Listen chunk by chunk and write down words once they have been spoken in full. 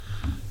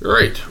All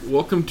right,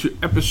 welcome to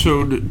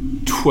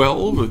episode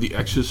 12 of the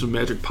Exodus of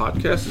Magic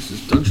podcast. This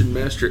is Dungeon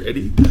Master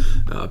Eddie,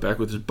 back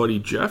with his buddy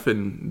Jeff,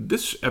 and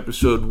this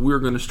episode we're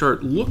going to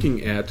start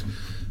looking at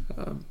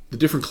the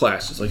different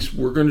classes. Like,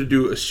 we're going to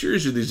do a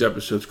series of these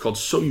episodes called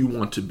So You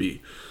Want to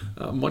Be.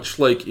 Much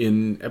like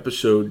in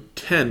episode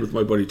 10 with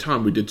my buddy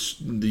Tom, we did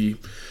an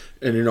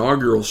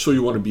inaugural So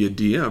You Want to Be a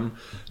DM.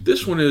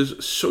 This one is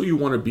So You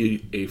Want to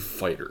Be a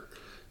Fighter.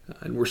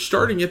 And we're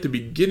starting at the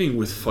beginning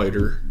with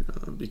Fighter,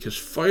 because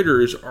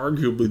Fighter is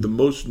arguably the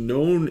most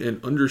known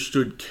and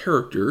understood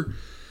character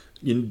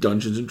in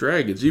Dungeons &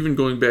 Dragons, even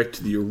going back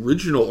to the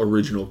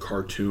original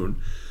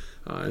cartoon,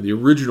 the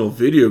original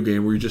video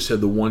game where you just had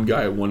the one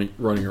guy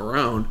running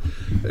around.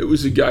 It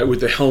was a guy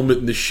with the helmet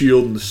and the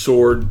shield and the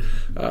sword,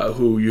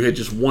 who you had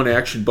just one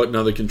action button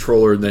on the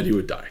controller and then he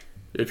would die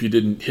if you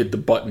didn't hit the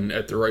button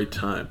at the right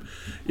time.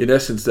 In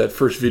essence, that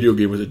first video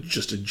game was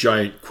just a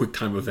giant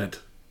QuickTime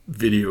event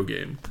video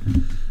game.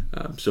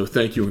 So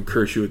thank you and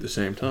curse you at the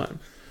same time.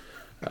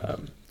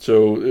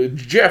 So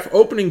Jeff,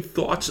 opening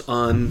thoughts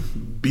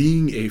on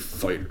being a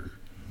fighter.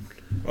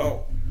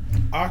 Well,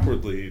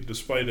 awkwardly,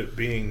 despite it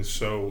being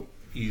so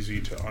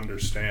easy to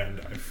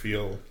understand, I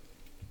feel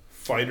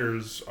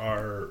fighters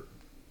are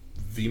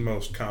the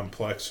most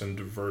complex and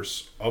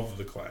diverse of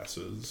the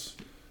classes,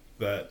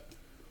 that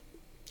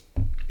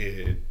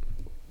it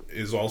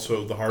is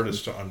also the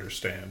hardest to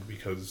understand,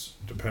 because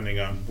depending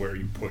on where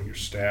you put your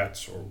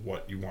stats or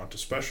what you want to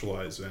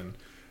specialize in,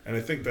 and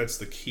I think that's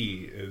the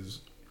key,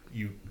 is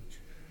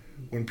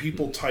when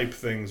people type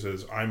things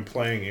as I'm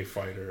playing a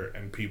fighter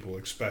and people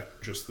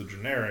expect just the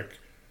generic,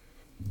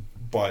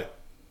 but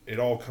it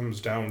all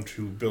comes down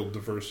to build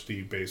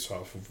diversity based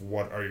off of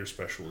what are your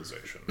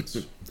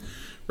specializations.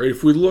 Right,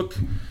 if we look,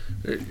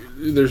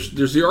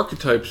 there's the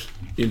archetypes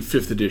in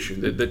 5th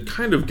edition that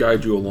kind of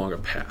guide you along a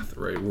path,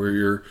 right, where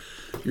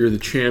you're the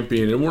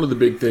champion, and one of the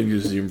big things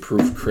is the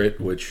improved crit,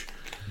 which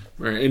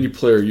any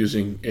player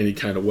using any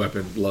kind of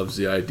weapon loves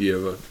the idea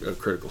of a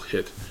critical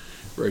hit.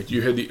 Right,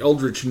 you had the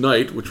Eldritch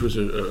Knight, which was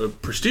a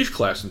prestige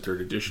class in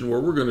 3rd edition, where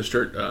we're going to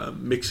start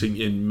mixing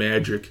in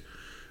magic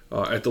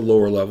at the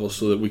lower level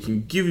so that we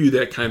can give you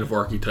that kind of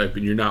archetype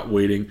and you're not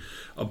waiting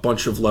a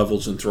bunch of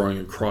levels and throwing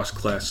in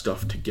cross-class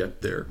stuff to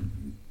get there.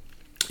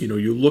 You know,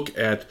 you look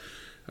at,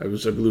 I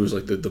believe it was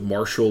like the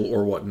Marshal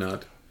or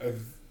whatnot.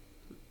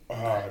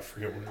 I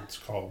forget what it's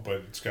called,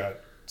 but it's got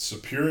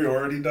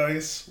superiority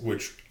dice,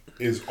 which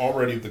is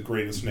already the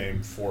greatest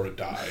name for a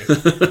die.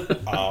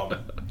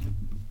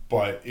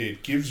 But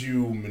it gives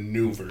you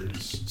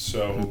maneuvers,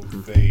 so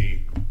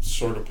they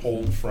sort of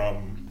pulled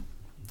from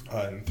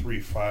in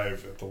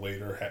 3.5 at the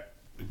later,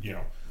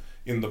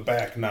 in the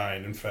back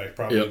 9. In fact,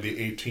 probably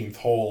the 18th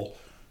hole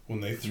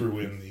when they threw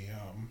in the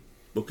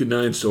Book of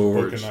Nine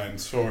Swords. Book of Nine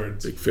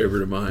Swords. Big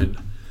favorite of mine.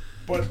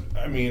 But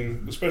I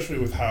mean, especially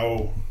with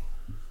how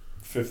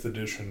 5th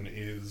edition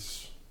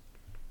is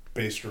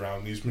based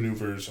around, these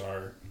maneuvers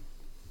are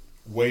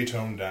way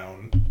toned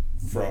down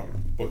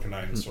from Book of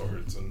Nine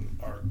Swords and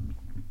are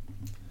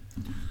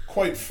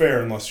quite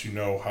fair unless you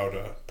know how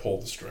to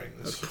pull the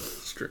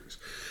strings.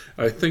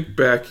 I think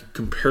back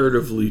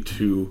comparatively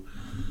to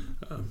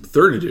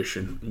 3rd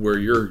edition, where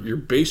your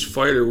base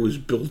fighter was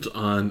built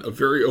on a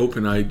very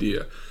open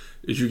idea.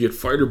 Is you get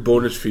fighter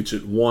bonus feats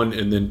at 1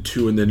 and then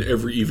 2 and then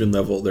every even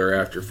level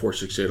thereafter, 4,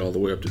 6, 8, all the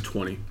way up to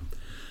 20.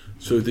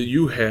 So that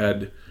you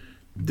had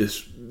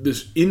this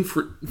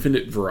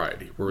infinite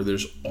variety where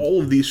there's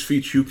all of these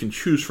feats you can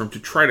choose from to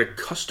try to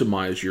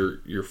customize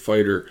your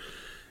fighter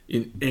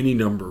in any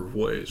number of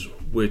ways,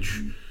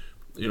 which,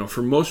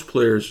 for most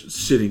players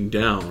sitting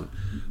down,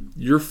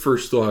 your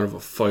first thought of a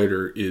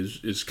fighter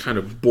is kind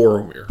of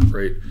Boromir,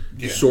 right?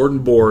 Yeah. Sword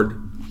and board,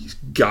 he's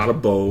got a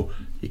bow,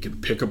 he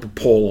can pick up a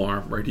pole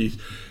arm, right?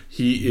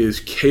 He is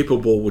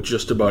capable with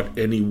just about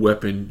any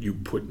weapon you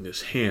put in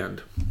his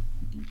hand.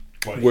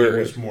 But he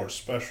was more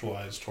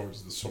specialized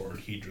towards the sword.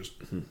 He just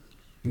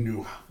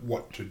knew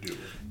what to do.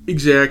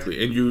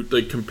 Exactly. And you,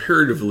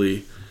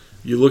 comparatively,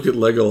 you look at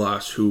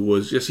Legolas, who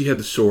was, yes, he had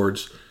the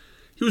swords.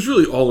 He was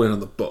really all in on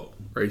the bow,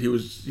 right? He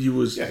was.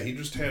 Yeah, he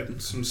just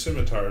had some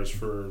scimitars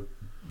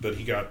that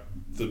he got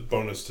the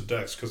bonus to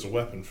Dex because of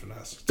weapon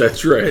finesse.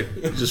 That's right.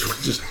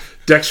 just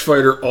Dex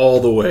fighter all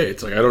the way.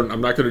 It's like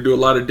I'm not going to do a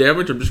lot of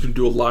damage. I'm just going to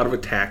do a lot of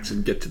attacks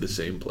and get to the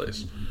same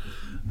place.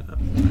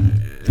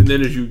 And then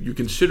as you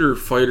consider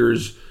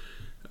fighters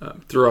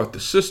throughout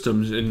the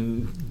systems,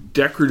 and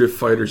decorative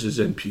fighters as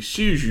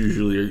NPCs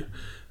usually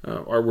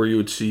are where you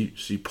would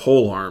see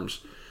pole arms.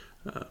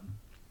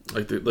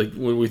 Like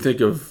when we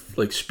think of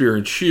Spear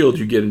and Shield,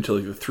 you get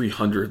into the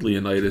 300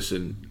 Leonidas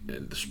and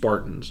the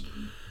Spartans.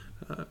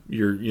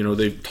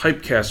 They've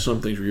typecast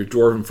some things where your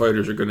Dwarven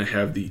fighters are going to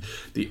have the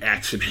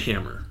axe and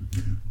hammer,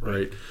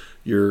 right?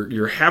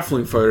 Your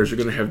halfling fighters are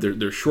going to have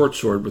their short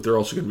sword, but they're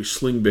also going to be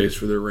sling based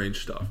for their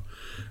range stuff,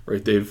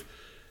 right?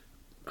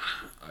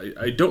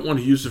 I don't want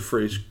to use the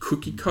phrase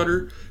cookie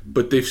cutter,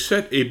 but they've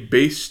set a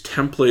base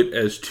template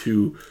as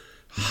to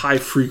high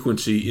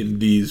frequency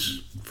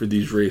for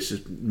these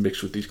races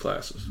mixed with these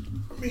classes.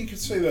 I mean, you could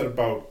say that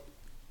about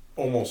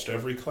almost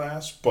every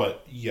class,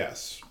 but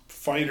yes,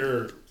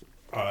 fighter.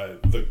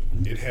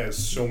 It has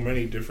so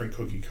many different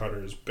cookie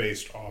cutters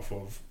based off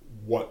of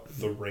what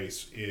the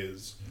race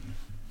is,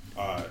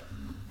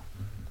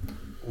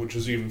 which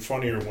is even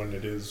funnier when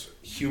it is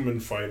human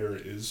fighter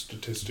is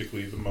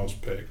statistically the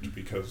most picked,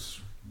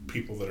 because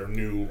people that are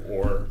new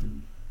or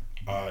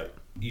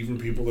even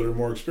people that are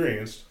more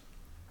experienced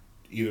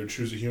either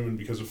choose a human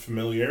because of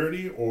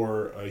familiarity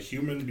or a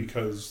human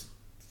because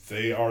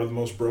they are the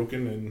most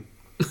broken in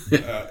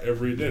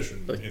every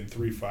edition. In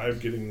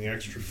 3.5, getting the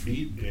extra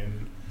feet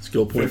in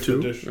skill point 5th 2.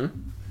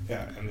 edition.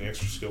 Yeah, and the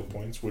extra skill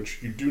points,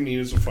 which you do need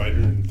as a fighter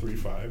in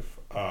 3.5.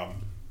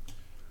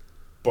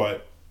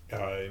 But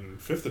in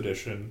 5th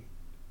edition,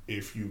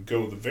 if you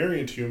go the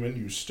variant human,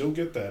 you still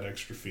get that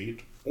extra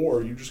feat,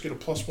 or you just get a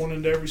 +1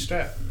 into every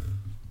stat.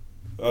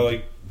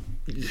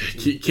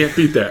 You can't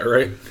beat that,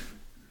 right?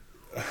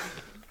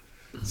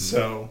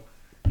 So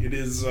it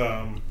is,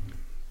 and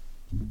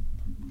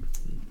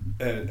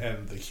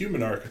the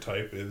human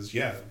archetype is,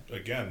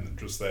 again,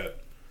 just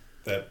that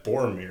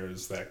Boromir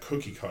is that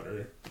cookie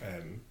cutter,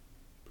 and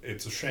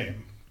it's a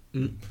shame.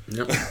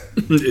 Yep.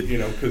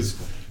 Because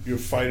you're a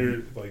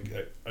fighter, like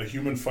a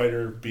human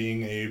fighter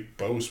being a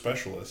bow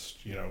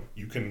specialist,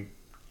 you can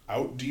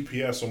out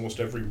DPS almost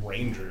every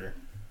ranger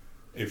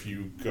if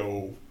you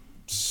go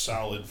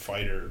solid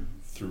fighter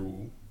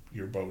through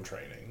your bow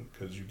training,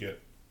 because you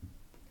get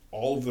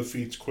all of the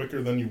feats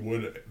quicker than you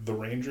would the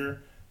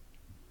ranger,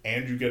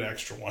 and you get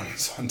extra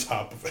ones on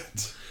top of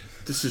it.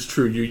 This is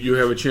true. You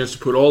have a chance to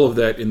put all of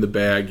that in the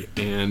bag,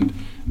 and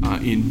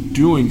in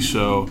doing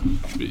so,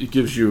 it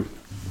gives you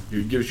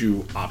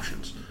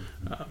options,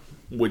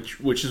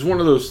 which is one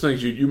of those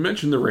things. You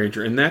mentioned the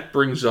ranger, and that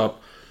brings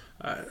up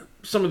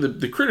some of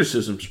the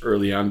criticisms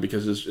early on,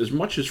 because as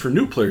much as for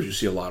new players you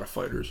see a lot of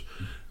fighters,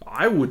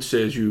 I would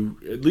say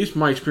at least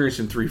my experience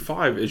in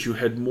 3.5, as you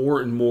had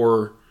more and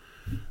more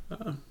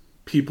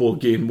people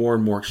gain more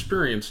and more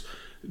experience,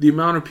 the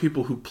amount of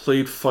people who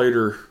played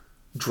fighter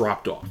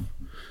dropped off.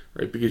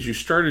 Right, because you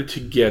started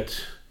to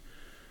get,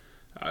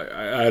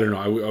 I don't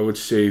know, I would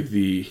say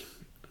the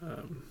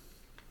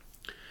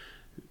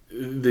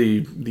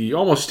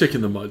almost stick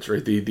in the muds,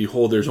 right? The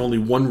whole there's only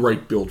one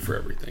right build for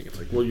everything. It's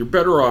like, well, you're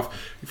better off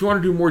if you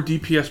want to do more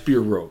DPS, be a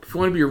rogue. If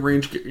you want to be a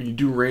range, you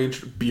do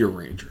ranged, be a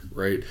ranger,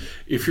 right?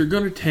 If you're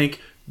going to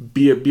tank,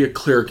 be a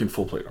cleric in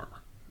full plate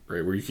armor,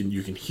 right? Where you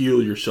can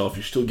heal yourself,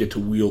 you still get to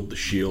wield the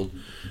shield,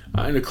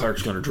 and a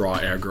cleric's going to draw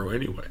aggro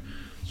anyway.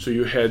 So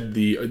you had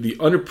the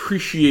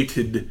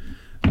unappreciated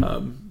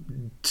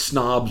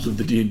snobs of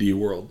the D&D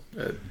world.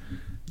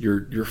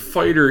 Your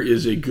fighter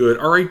is a good,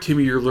 all right,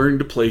 Timmy, you're learning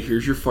to play.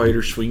 Here's your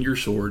fighter, swing your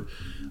sword.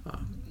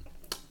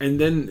 And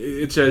then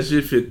it's as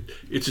if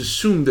it's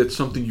assumed that's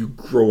something you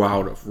grow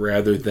out of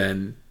rather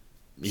than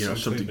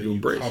something you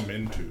embrace. Come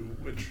into,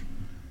 which,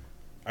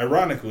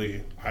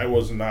 ironically, I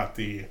was not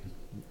the,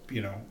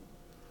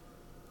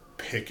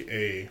 pick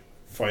a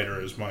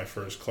fighter as my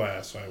first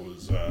class. I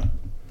was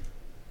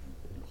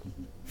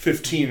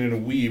 15 and a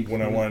weeb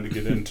when I wanted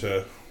to get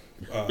into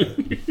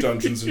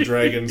Dungeons and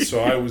Dragons,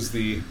 so I was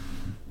the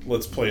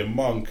let's play a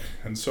monk,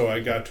 and so I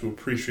got to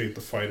appreciate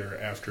the fighter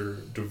after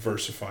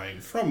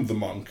diversifying from the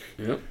monk.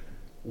 Yep.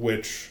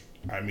 Which,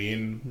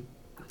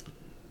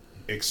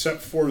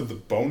 except for the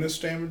bonus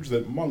damage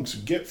that monks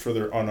get for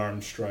their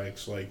unarmed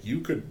strikes, like, you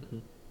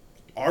could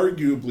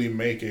arguably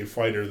make a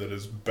fighter that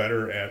is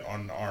better at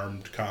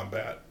unarmed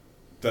combat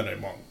than a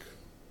monk,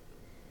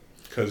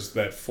 because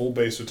that full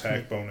base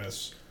attack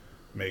bonus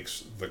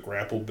makes the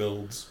grapple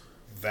builds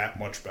that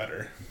much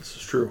better. This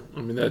is true.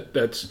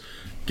 That's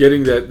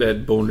getting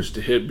that bonus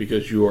to hit,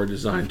 because you are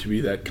designed to be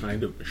that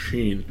kind of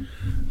machine,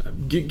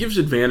 gives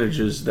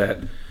advantages that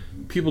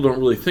people don't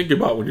really think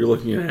about when you're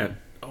looking at,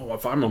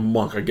 if I'm a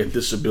monk, I get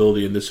this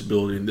ability and this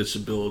ability and this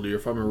ability. Or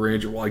if I'm a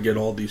ranger, well, I get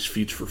all these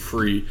feats for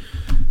free.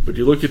 But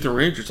you look at the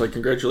ranger, it's like,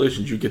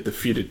 congratulations, you get the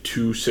feat at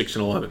 2, 6,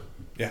 and 11.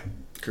 Yeah.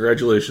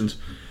 Congratulations.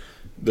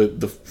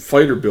 The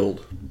fighter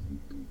build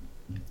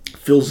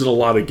fills in a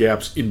lot of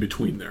gaps in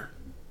between there.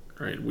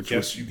 Right,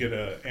 you get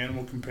an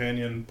animal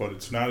companion, but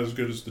it's not as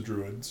good as the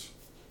druids.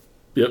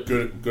 Yep.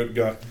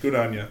 Good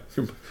on you.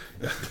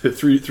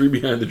 three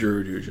behind the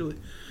druid usually.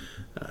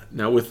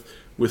 Now with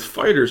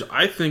fighters,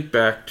 I think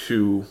back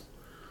to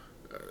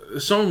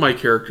some of my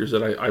characters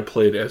that I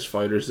played as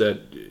fighters that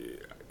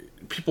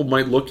people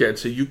might look at and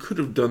say, you could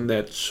have done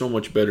that so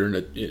much better in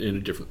a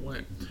different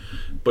way.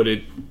 But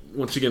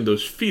once again,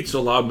 those feats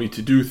allowed me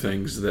to do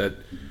things that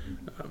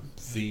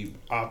the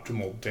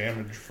optimal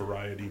damage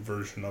variety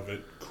version of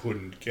it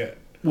couldn't get.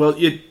 Well,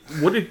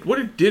 what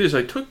it did is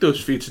I took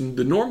those feats, and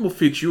the normal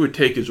feats you would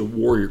take as a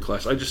warrior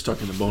class, I just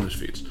stuck in the bonus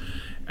feats.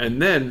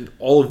 And then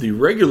all of the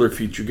regular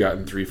feats you got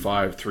in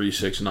 3.5, 3,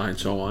 6, 9,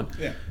 so on.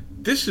 Yeah.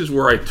 This is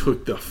where I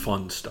took the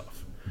fun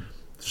stuff.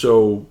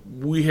 So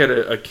we had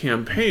a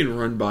campaign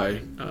run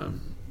by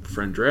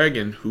friend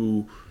Dragon,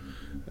 who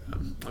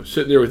I was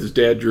sitting there with his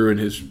dad Drew and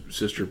his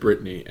sister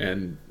Brittany,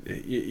 and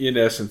in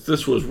essence,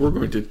 this was, we're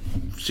going to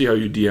see how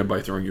you DM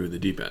by throwing you in the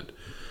deep end.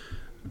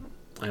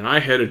 and I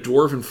had a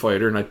dwarven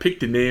fighter, and I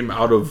picked a name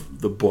out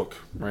of the book,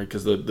 right?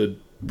 Because the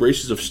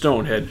Races of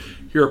Stone had,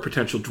 here are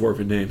potential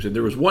dwarven names, and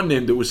there was one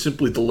name that was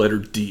simply the letter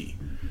D.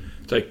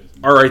 It's like,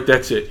 all right,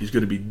 that's it. He's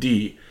going to be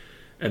D.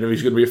 And if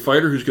he's going to be a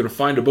fighter who's going to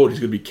find a boat, he's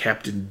going to be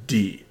Captain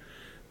D,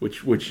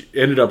 which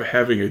ended up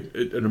having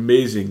an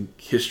amazing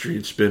history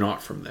and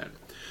spin-off from that.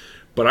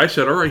 But I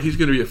said, all right, he's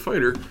going to be a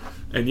fighter,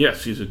 and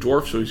yes, he's a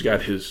dwarf, so he's going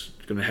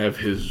to have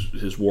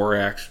his war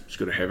axe, he's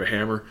going to have a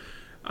hammer.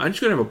 I'm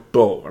just going to have a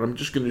bow, and I'm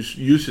just going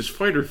to use his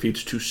fighter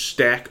feats to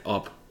stack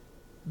up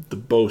the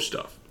bow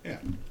stuff. Yeah.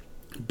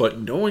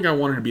 But knowing I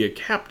wanted to be a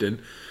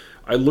captain,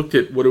 I looked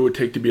at what it would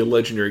take to be a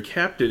legendary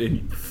captain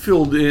and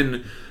filled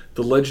in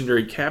the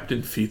legendary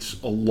captain feats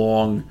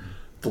along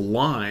the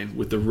line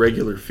with the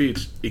regular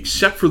feats,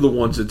 except for the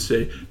ones that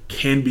say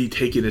can be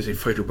taken as a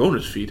fighter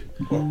bonus feat.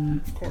 Well,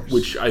 of course.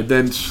 Which I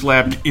then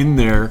slapped in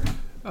there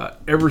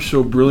ever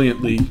so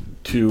brilliantly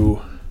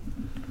to...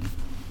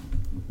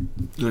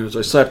 And as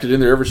I slapped it in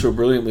there ever so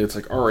brilliantly, it's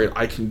like, all right,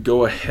 I can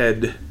go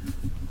ahead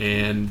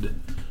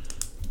and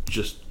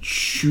just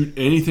shoot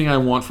anything I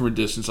want from a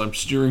distance. I'm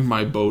steering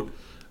my boat,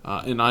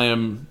 and I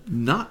am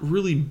not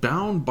really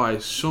bound by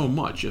so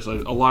much. Yes, a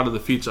lot of the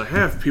feats I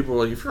have, people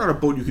are like, if you're on a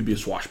boat, you can be a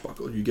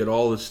swashbuckler. You get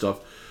all this stuff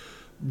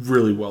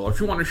really well. If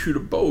you want to shoot a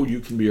bow,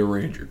 you can be a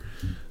ranger.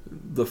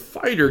 The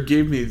fighter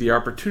gave me the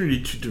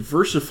opportunity to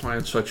diversify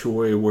in such a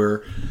way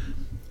where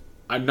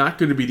I'm not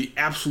going to be the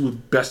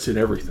absolute best at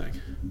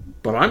everything,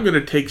 but I'm going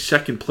to take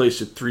second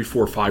place at 3,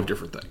 4, 5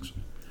 different things.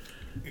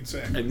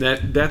 Exactly. And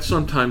that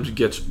sometimes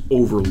gets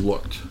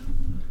overlooked.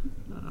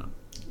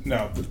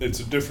 Now,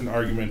 it's a different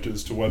argument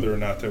as to whether or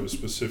not that was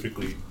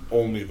specifically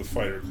only the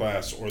fighter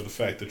class or the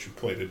fact that you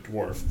played a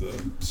dwarf,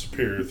 the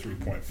superior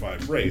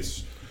 3.5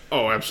 race.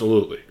 Oh,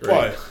 absolutely.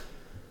 Right. But,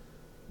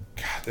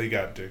 God, they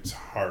got dicks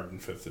hard in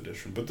 5th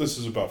edition. But this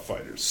is about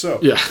fighters. So,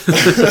 yeah.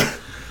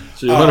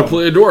 So you're going to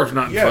play a dwarf,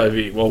 not in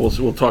 5e. Well,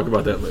 we'll talk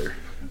about that later.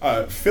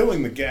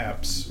 Filling the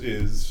gaps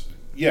is,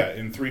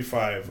 in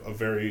 3.5, a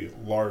very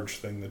large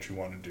thing that you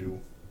want to do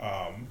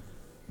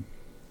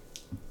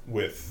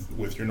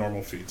with your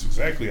normal feats.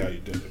 Exactly how you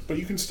did it. But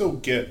you can still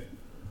get,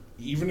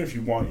 even if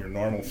you want your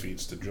normal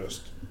feats to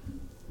just,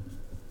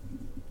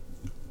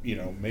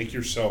 make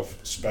yourself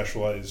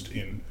specialized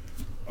in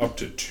up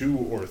to 2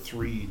 or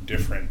 3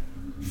 different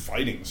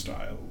fighting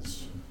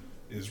styles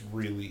is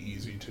really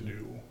easy to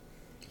do.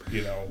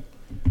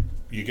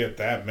 You get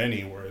that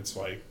many where it's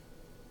like,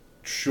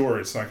 sure,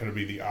 it's not going to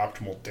be the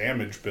optimal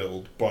damage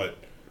build, but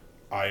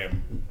I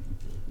am,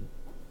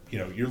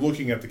 you're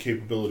looking at the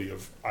capability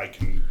of I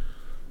can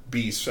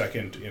be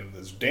second in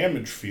this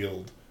damage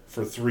field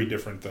for 3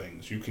 different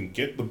things. You can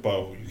get the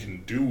bow, you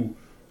can do,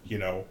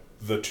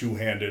 the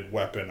 2-handed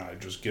weapon, I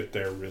just get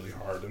there really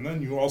hard. And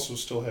then you also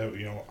still have,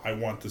 I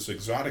want this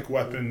exotic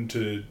weapon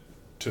to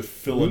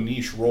fill a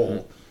niche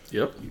role.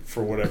 Yep.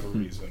 For whatever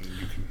reason.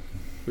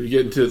 When you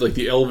get into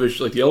the elvish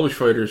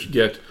fighters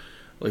get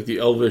the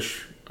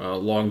elvish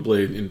long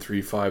blade in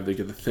 3.5, they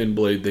get the thin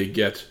blade, they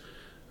get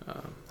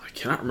I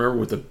cannot remember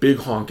what the big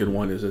honking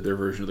one is at their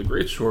version of the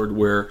greatsword,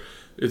 where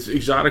it's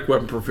exotic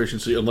weapon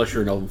proficiency unless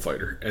you're an elven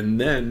fighter. And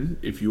then,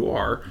 if you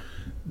are,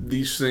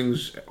 these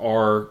things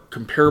are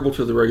comparable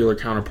to the regular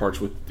counterparts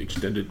with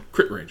extended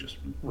crit ranges.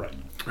 Right.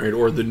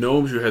 Or the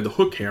gnomes, you had the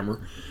hook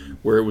hammer,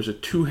 where it was a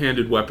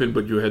 2-handed weapon,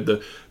 but you had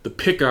the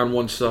pick on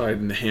one side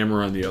and the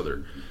hammer on the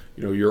other.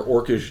 Your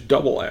orcish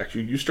double axe.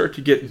 You start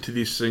to get into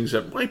these things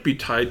that might be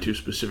tied to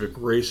specific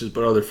races,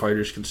 but other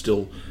fighters can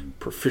still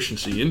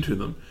proficiency into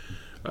them.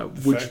 The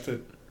fact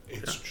that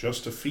it's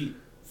just a feat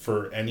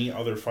for any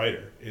other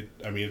fighter.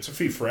 It's a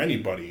feat for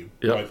anybody,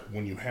 but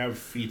when you have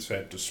feats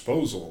at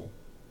disposal,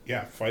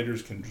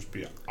 fighters can just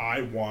be,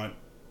 I want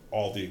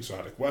all the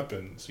exotic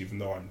weapons, even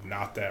though I'm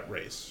not that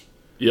race.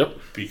 Yep.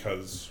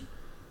 Because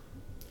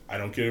I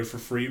don't get it for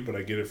free, but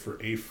I get it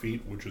for a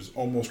feat, which is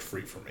almost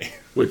free for me.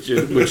 which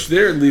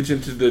there leads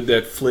into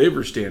that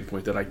flavor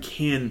standpoint that I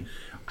can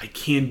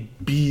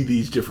be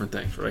these different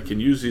things. Right? I can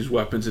use these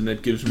weapons, and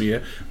that gives me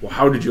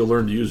how did you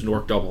learn to use an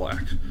orc double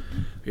axe?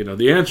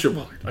 The answer,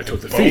 I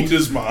took the feat. Boned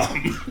his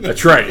mom.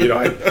 That's right.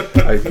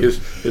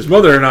 His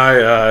mother and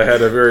I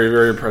had a very,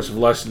 very impressive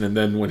lesson, and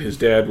then when his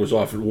dad was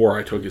off at war,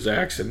 I took his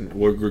axe, and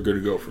we're going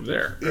to go from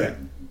there. Right?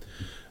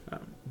 Yeah.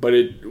 But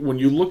when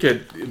you look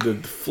at the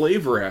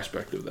flavor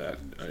aspect of that,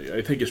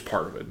 I think is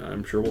part of it. And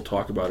I'm sure we'll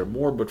talk about it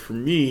more. But for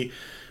me,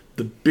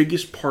 the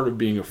biggest part of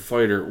being a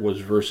fighter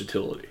was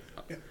versatility.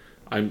 Yeah.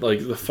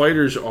 The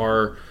fighters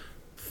are,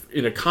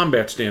 in a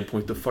combat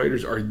standpoint, the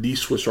fighters are the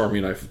Swiss Army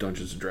knife of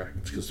Dungeons and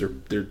Dragons because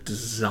they're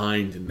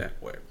designed in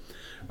that way.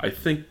 I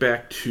think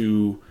back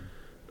to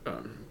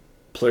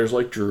players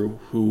like Drew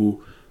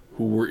who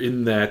were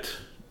in that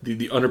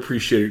the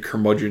unappreciated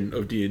curmudgeon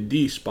of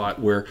D&D spot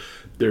where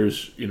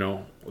there's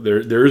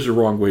there is a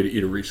wrong way to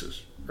eat a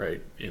Reese's,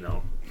 right?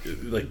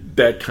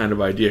 That kind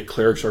of idea.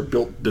 Clerics are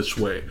built this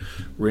way.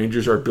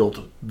 Rangers are built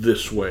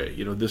this way.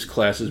 This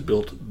class is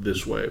built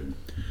this way.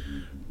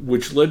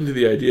 Which led into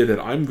the idea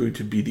that I'm going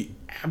to be the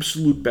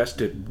absolute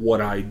best at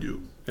what I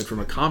do. And from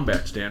a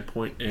combat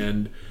standpoint,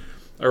 and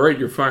all right,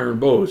 you're firing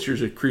bows.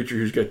 Here's a creature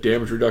who's got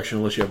damage reduction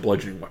unless you have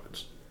bludgeoning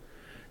weapons.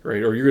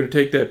 Right? Or you're going to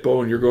take that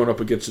bow and you're going up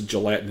against a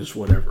gelatinous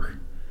whatever.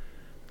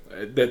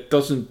 That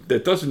doesn't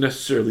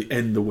necessarily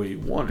end the way you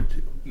want it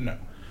to. No.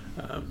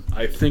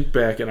 I think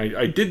back, and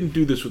I didn't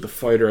do this with a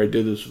fighter. I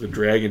did this with a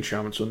dragon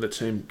shaman, so in that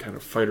same kind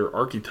of fighter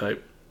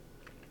archetype.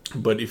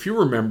 But if you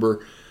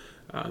remember,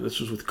 this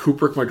was with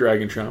Kubrick, my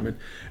dragon shaman,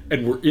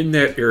 and we're in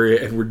that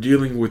area and we're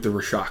dealing with the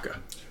Rashaka.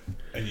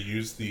 And you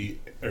use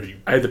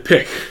I had the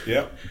pick.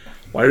 Yep.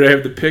 Why did I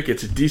have the pick?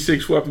 It's a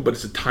D6 weapon, but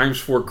it's a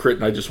 ×4 crit,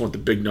 and I just want the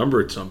big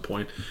number at some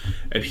point.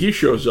 And he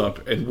shows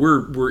up, and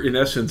we're in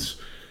essence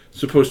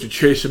supposed to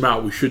chase him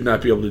out. We should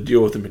not be able to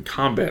deal with him in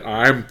combat.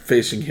 I'm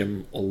facing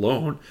him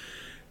alone,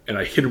 and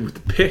I hit him with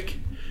the pick,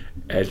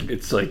 and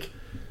it's like,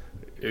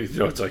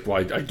 well,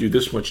 I do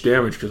this much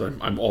damage because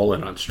I'm all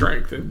in on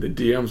strength. And the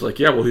DM's like,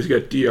 yeah, well, he's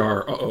got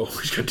DR.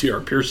 He's got DR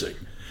piercing.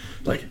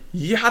 Like,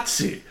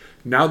 Yahtzee.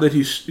 Now that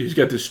he's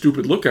got this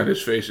stupid look on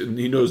his face, and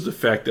he knows the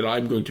fact that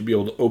I'm going to be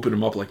able to open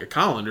him up like a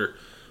colander,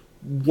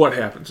 what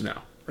happens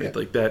now? Right? Yeah.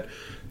 Like that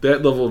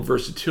level of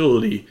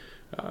versatility.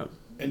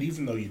 And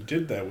even though you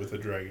did that with a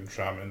dragon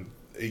shaman,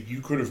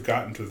 you could have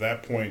gotten to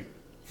that point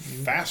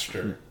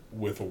faster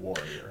with a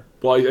warrior.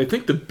 Well, I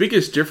think the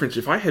biggest difference,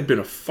 if I had been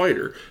a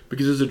fighter,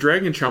 because as a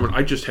dragon shaman,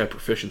 I just had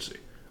proficiency.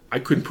 I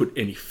couldn't put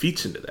any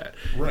feats into that.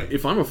 Right.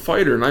 If I'm a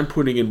fighter and I'm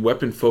putting in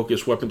weapon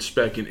focus, weapon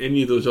spec, and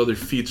any of those other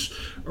feats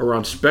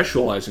around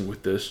specializing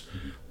with this,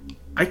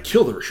 I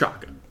kill the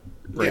Rashaka.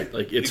 Right? Yeah,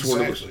 like it's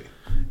exactly. one of those.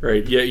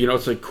 Right? Yeah,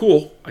 it's like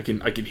cool. I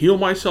can heal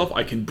myself.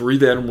 I can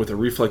breathe at him with a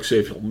reflex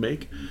save he'll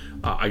make.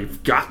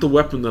 I've got the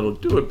weapon that'll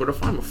do it. But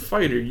if I'm a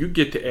fighter, you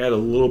get to add a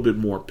little bit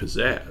more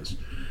pizzazz.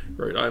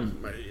 Right?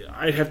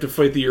 I have to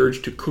fight the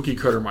urge to cookie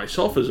cutter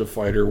myself as a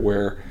fighter.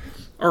 Where,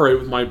 all right,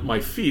 with my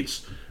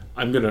feats,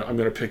 I'm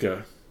gonna pick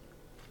a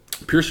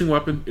piercing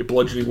weapon, a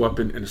bludgeoning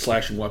weapon, and a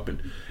slashing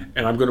weapon,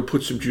 and I'm gonna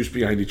put some juice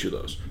behind each of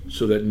those,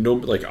 so that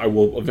I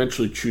will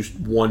eventually choose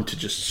one to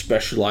just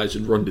specialize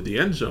and run to the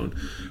end zone,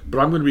 but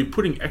I'm gonna be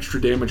putting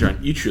extra damage on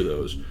each of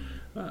those,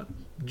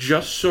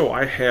 just so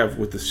I have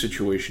what the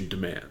situation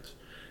demands.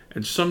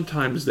 And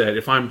sometimes that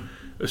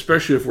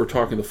especially if we're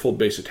talking the full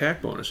base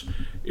attack bonus,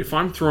 if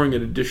I'm throwing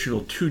an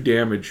additional 2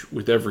 damage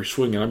with every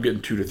swing, and I'm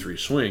getting 2 to 3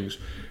 swings.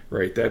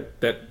 Right,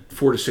 that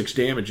 4 to 6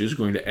 damage is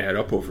going to add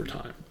up over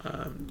time,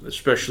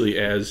 especially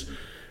as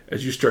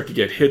you start to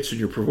get hits and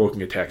you're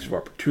provoking attacks of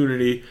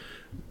opportunity.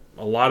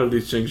 A lot of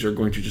these things are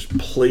going to just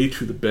play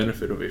to the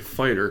benefit of a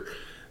fighter,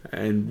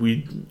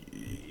 and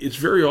it's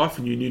very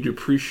often you need to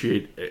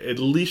appreciate, at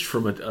least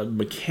from a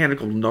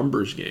mechanical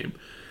numbers game,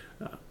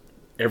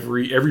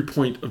 every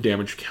point of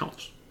damage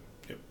counts.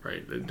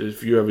 Right.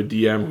 If you have a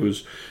DM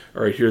who's,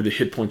 all right, here are the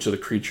hit points of the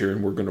creature,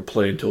 and we're going to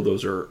play until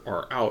those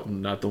are out,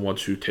 and not the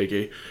ones who take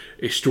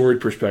a storied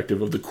perspective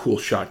of the cool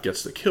shot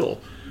gets the kill.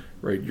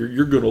 Right.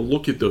 You're going to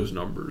look at those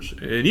numbers,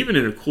 and even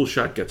in a cool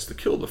shot gets the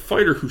kill, the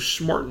fighter who's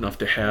smart enough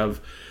to have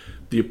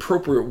the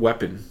appropriate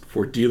weapon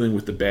for dealing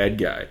with the bad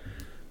guy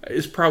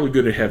is probably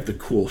going to have the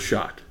cool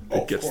shot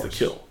that gets the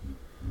kill.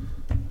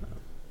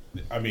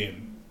 I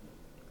mean,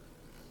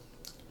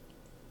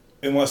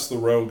 unless the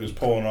rogue is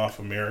pulling off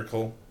a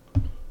miracle.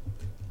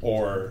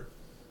 Or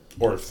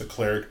if the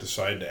cleric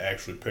decided to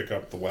actually pick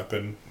up the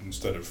weapon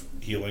instead of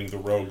healing the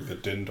rogue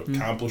that didn't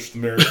accomplish the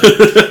miracle.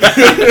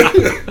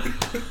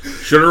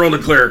 Should have rolled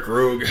a cleric,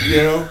 rogue.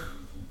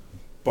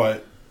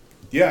 But,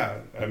 yeah,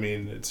 I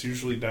mean, it's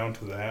usually down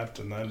to that.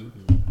 And then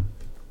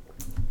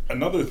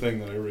another thing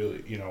that I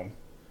really,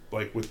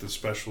 like with the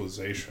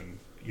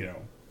specialization,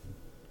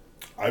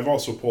 I've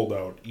also pulled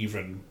out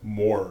even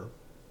more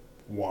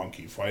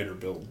wonky fighter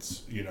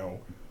builds,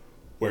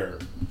 where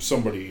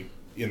somebody...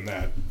 in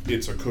that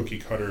it's a cookie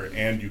cutter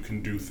and you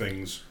can do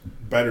things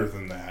better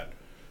than that.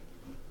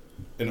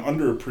 An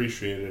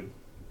underappreciated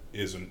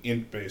is an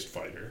int-based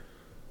fighter.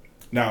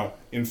 Now,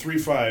 in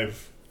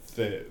 3.5,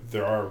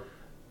 there are,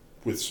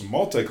 with some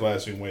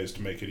multi-classing ways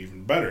to make it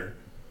even better,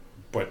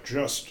 but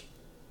just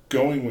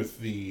going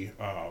with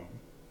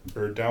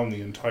or down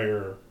the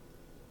entire...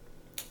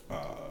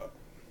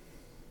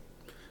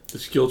 the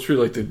skill tree,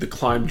 like the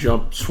climb,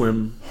 jump,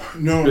 swim...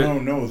 No,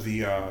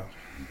 the...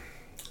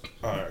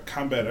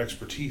 combat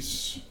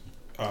expertise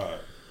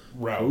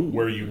route. Ooh,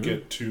 where you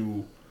get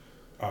to,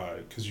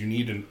 because you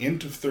need an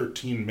int of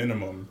 13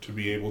 minimum to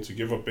be able to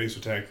give up base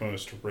attack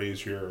bonus to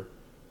raise your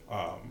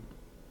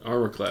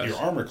armor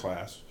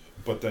class.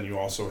 But then you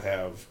also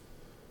have,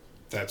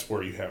 that's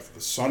where you have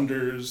the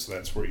Sunders,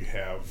 that's where you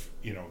have,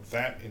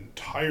 that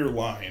entire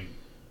line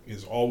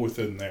is all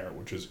within there,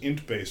 which is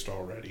int based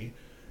already.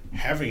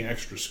 Having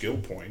extra skill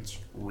points,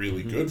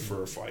 really good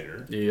for a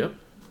fighter. Yep.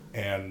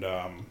 And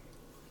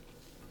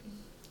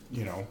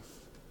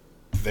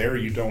there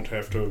you don't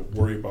have to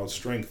worry about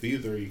strength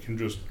either. You can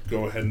just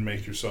go ahead and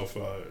make yourself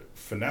a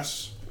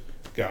finesse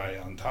guy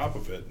on top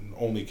of it and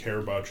only care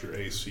about your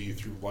AC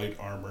through light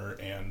armor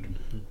and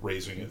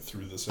raising it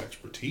through this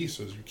expertise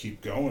as you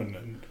keep going.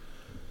 And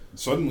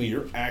suddenly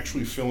you're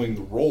actually filling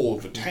the role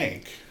of a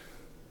tank.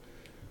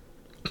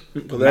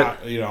 Well, that,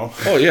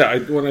 Oh yeah,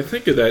 when I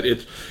think of that,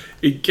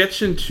 it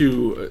gets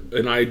into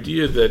an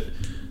idea that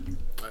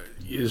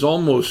is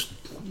almost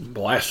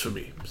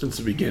blasphemy since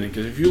the beginning.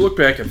 Because if you look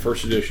back at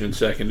first edition and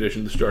second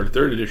edition, the start of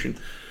third edition,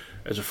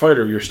 as a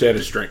fighter, your stat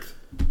is strength,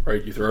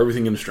 right? You throw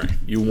everything into strength.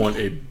 You want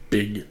a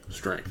big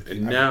strength.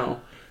 And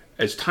now,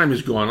 as time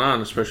has gone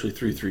on, especially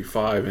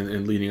 3.3.5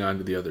 and leading on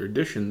to the other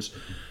editions,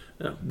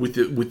 with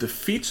the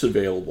feats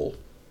available,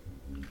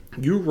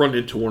 you run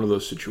into one of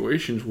those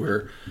situations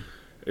where,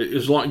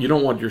 as long you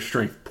don't want your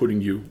strength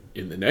putting you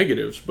in the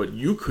negatives, but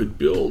you could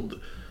build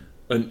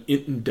an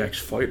index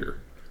fighter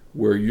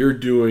where you're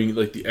doing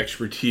like the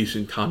expertise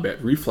in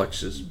combat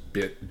reflexes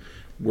bit,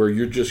 where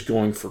you're just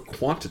going for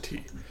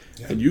quantity,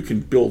 and you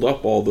can build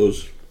up all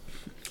those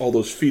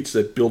feats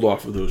that build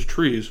off of those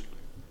trees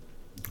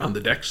on the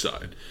dex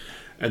side,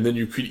 and then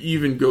you could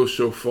even go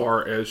so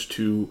far as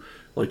to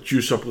like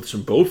juice up with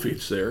some bow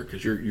feats there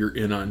because you're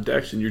in on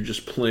dex and you're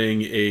just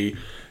playing a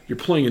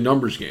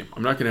numbers game.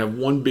 I'm not going to have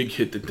one big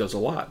hit that does a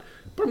lot,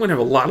 but I'm going to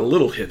have a lot of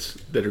little hits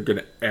that are going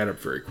to add up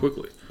very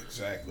quickly.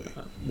 Exactly.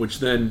 Which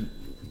then,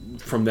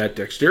 from that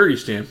dexterity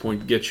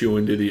standpoint, gets you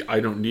into the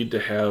I don't need to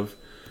have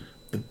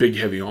the big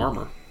heavy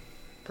armor.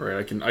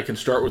 Right? I can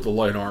start with the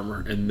light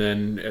armor, and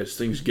then as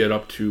things get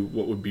up to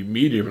what would be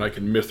medium, and I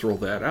can mithril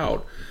that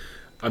out.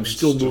 I'm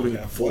still moving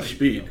at full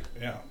speed.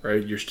 Yeah.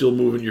 Right? You're still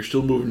moving your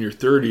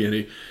 30,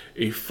 and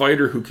a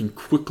fighter who can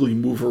quickly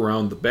move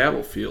around the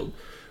battlefield,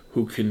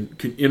 who can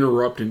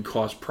interrupt and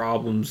cause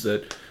problems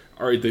that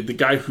are the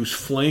guy who's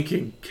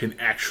flanking can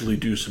actually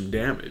do some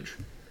damage.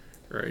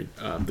 Right?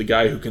 The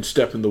guy who can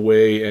step in the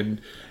way and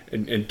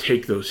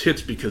take those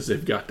hits because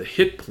they've got the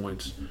hit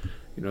points,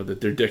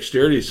 that their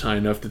dexterity is high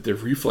enough that their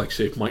reflex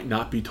save might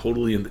not be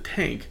totally in the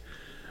tank.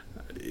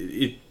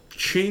 It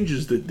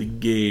changes the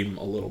game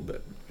a little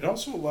bit. It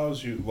also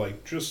allows you,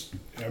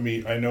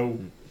 I know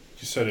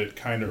you said it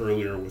kind of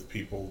earlier with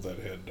people that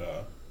had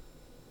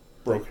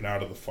broken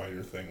out of the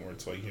fighter thing, where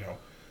it's like,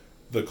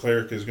 the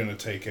cleric is going to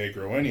take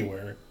aggro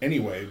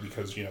anyway,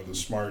 because, the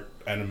smart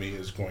enemy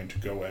is going to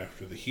go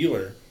after the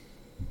healer.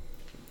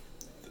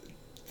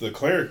 The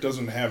cleric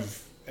doesn't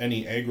have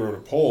any aggro to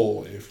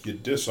pull if you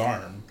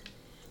disarm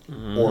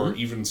or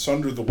even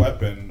sunder the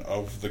weapon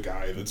of the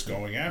guy that's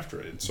going after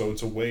it. So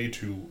it's a way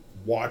to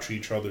watch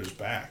each other's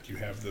back. You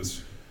have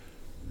this,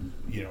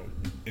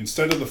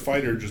 instead of the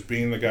fighter just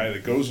being the guy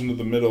that goes into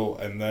the middle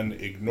and then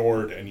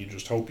ignored and you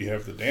just hope you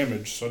have the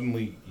damage,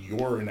 suddenly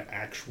you're an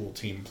actual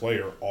team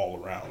player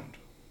all around.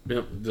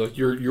 Yep, like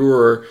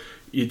you're.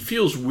 It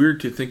feels weird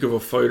to think of a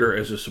fighter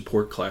as a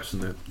support class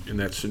in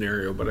that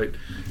scenario, but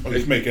I'll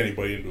just make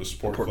anybody into a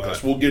support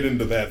class. We'll get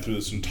into that through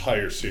this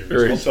entire series.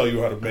 I'll tell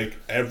you how to make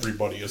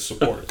everybody a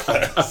support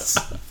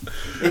class.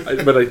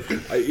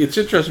 It's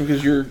interesting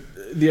because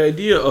the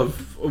idea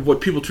of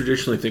what people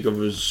traditionally think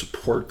of as a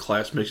support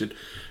class makes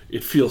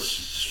it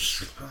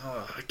feels,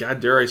 God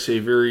dare I say,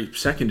 very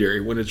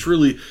secondary when it's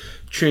really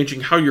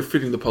changing how you're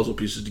fitting the puzzle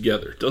pieces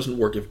together. It doesn't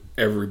work if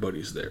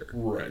everybody's there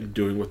and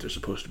doing what they're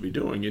supposed to be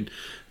doing. And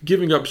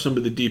giving up some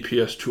of the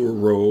DPS to a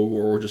rogue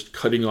or just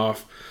cutting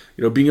off,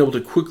 being able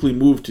to quickly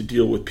move to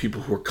deal with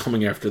people who are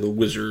coming after the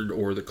wizard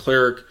or the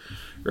cleric,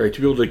 right? To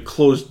be able to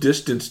close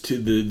distance to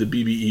the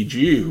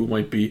BBEG who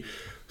might be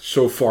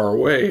so far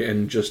away,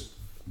 and just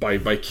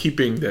by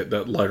keeping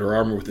that lighter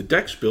armor with the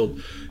dex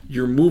build,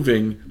 you're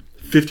moving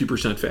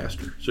 50%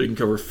 faster. So you can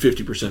cover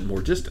 50%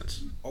 more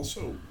distance.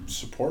 Also,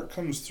 support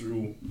comes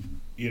through,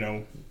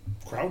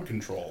 crowd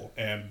control,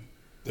 and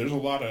there's a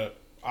lot of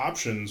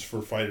options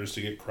for fighters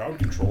to get crowd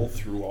control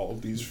through all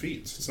of these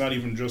feats. It's not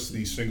even just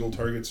the single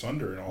target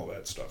sunder and all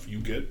that stuff. You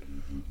get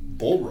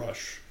bull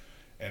rush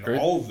and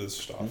all of this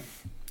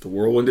stuff. The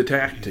whirlwind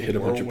attack to hit a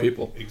bunch of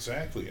people.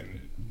 Exactly,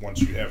 and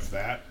once you have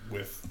that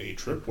with a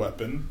trip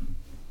weapon,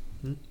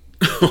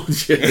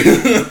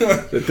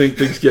 I think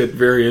things get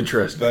very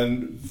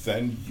interesting.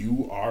 Then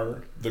you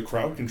are the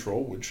crowd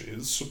control, which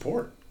is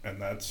support,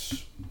 and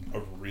that's a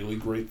really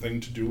great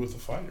thing to do with a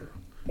fighter.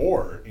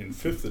 Or in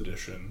 5th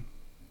edition,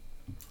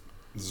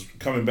 this is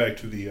coming back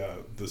to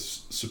the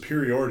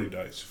superiority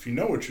dice. If you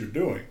know what you're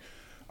doing,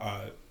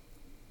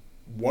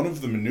 one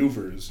of the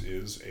maneuvers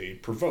is a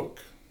provoke.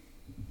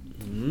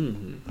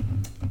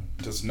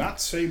 Does not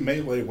say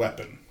melee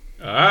weapon.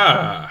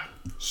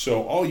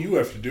 So all you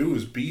have to do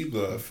is be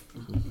the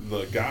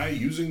guy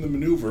using the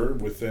maneuver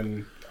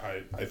within,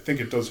 I think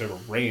it does have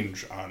a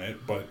range on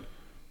it, but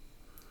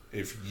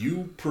if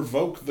you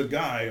provoke the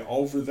guy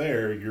over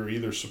there, you're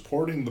either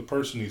supporting the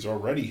person he's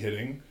already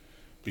hitting,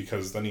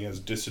 because then he has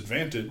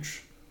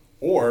disadvantage,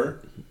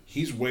 or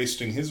he's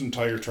wasting his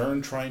entire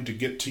turn trying to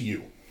get to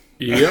you.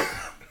 Yep.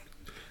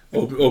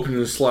 Opening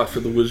a slot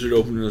for the wizard,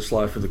 opening a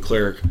slot for the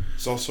cleric.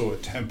 It's also a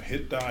temp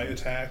hit die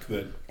attack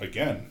that,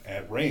 again,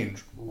 at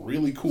range,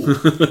 really cool.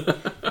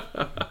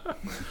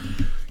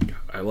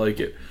 I like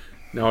it.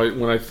 Now,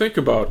 when I think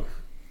about,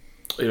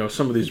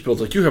 some of these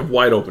builds, like you have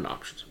wide open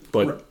options,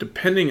 but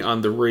depending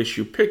on the race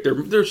you pick,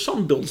 there's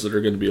some builds that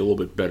are going to be a little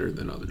bit better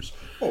than others.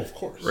 Oh, of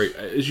course. Right.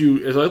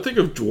 As I think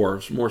of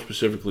dwarves, more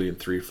specifically in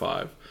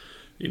 3.5,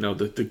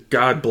 the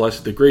God bless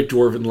it, the Great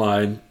Dwarven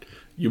Line.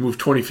 You move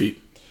 20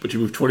 feet, but you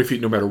move 20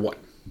 feet no matter what.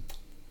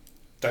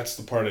 That's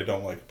the part I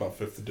don't like about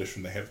 5th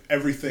edition. They have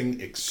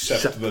everything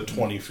except the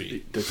 20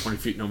 feet. The 20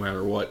 feet no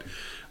matter what.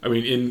 I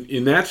mean,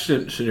 in that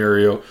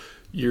scenario,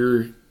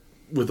 you're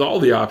with all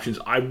the options.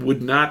 I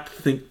would not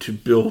think to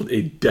build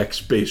a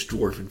dex-based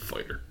dwarven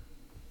fighter,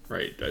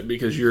 right?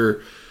 Because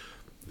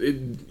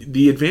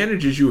the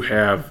advantages you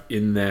have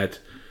in that,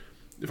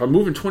 if I'm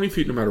moving 20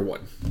 feet no matter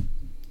what,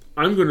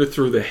 I'm going to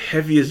throw the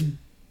heaviest,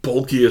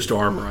 bulkiest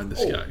armor on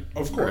this guy.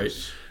 Of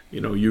course.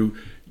 Right?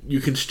 You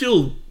can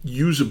still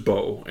use a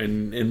bow,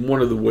 and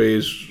one of the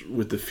ways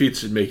with the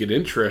feats that make it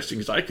interesting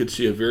is I could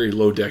see a very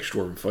low dex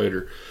dwarven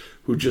fighter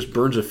who just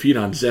burns a feat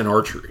on Zen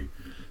archery.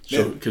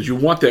 So because you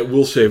want that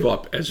will save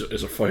up as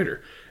a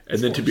fighter, and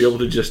then to be able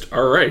to just,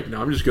 all right,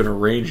 now I'm just going to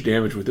range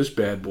damage with this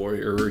bad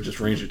boy, or just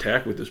range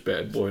attack with this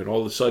bad boy, and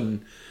all of a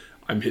sudden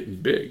I'm hitting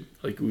big.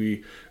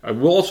 I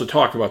will also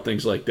talk about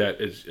things like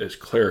that as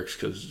clerics,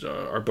 because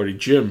our buddy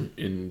Jim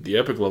in the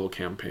Epic level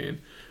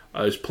campaign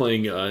is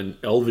playing an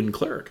elven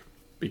cleric.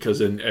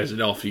 Because as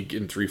an elf, in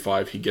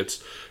 3.5, he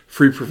gets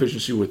free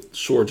proficiency with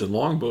swords and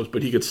longbows,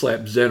 but he could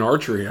slap Zen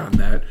archery on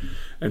that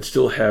and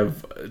still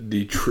have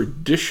the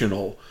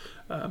traditional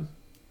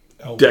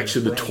dex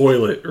in the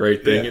toilet,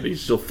 right, thing, and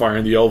he's still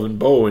firing the elven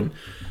bow, and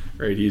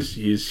right,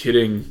 he's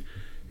hitting,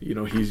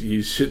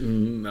 he's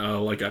hitting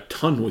like a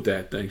ton with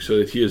that thing, so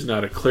that he is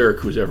not a cleric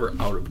who's ever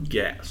out of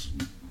gas.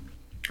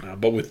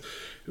 But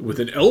with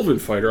an elven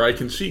fighter, I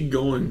can see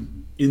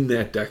going in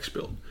that dex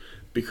build,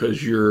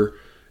 because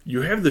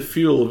you have the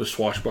feel of a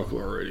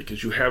swashbuckler already,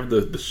 because you have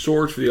the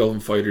swords for the elven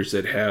fighters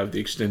that have the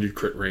extended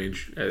crit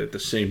range at the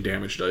same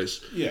damage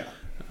dice. Yeah.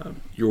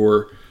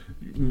 Your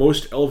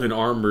most elven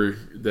armor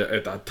that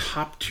at the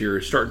top tier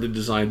is starting to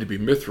design to be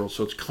mithril,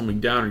 so it's coming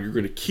down, and you're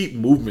going to keep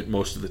movement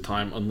most of the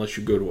time unless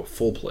you go to a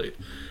full plate.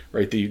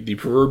 Right? The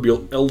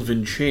proverbial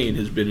elven chain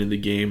has been in the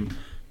game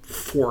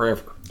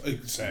forever.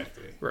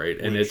 Exactly. Right,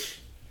 and it's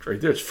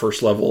right there. It's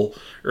first level,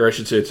 or I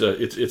should say,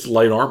 it's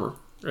light armor.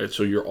 Right,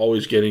 so you're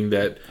always getting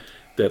that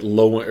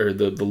low, or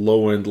the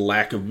low end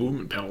lack of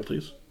movement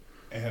penalties.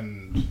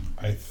 And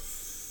I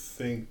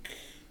think,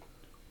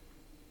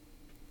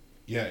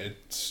 it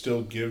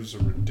still gives a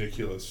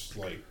ridiculous,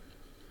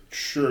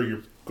 sure,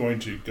 you're going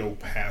to go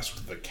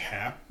past the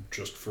cap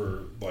just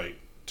for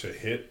to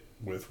hit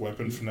with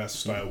weapon finesse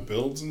style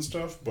builds and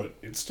stuff, but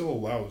it still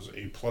allows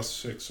a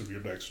 +6 of your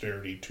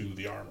dexterity to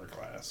the armor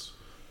class.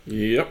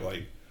 Yep.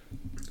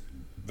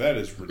 That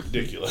is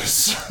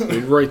ridiculous.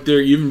 And right there,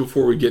 even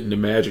before we get into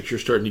magic, you're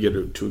starting to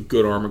get to a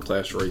good armor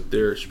class right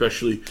there,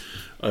 especially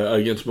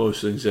against most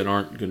things that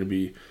aren't going to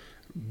be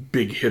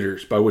big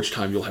hitters, by which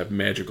time you'll have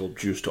magical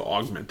juice to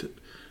augment it.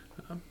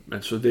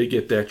 And so they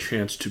get that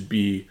chance to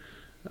be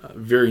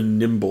very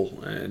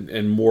nimble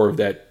and more of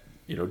that,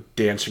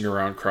 dancing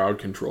around crowd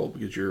control,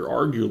 because you're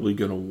arguably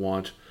going to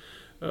want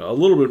a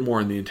little bit more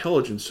in the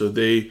intelligence. So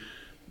they,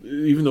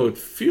 even though it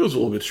feels a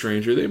little bit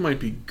stranger, they might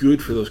be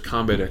good for those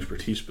combat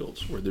expertise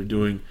builds where they're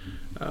doing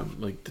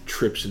the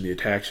trips and the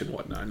attacks and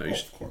whatnot. Now,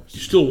 of course. You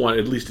still want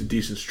at least a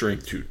decent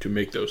strength to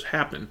make those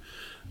happen,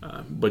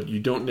 but you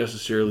don't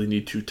necessarily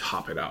need to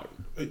top it out.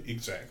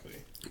 Exactly.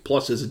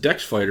 Plus, as a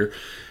dex fighter,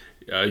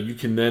 you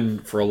can then,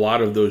 for a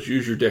lot of those,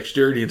 use your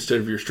dexterity instead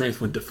of your strength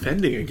when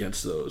defending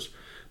against those,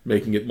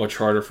 making it much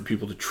harder for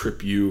people to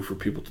trip you, for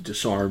people to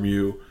disarm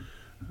you.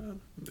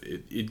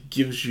 It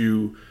gives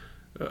you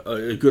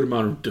a good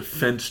amount of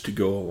defense to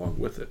go along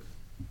with it.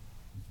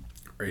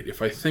 Right?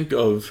 If I think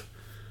of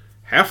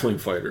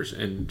halfling fighters,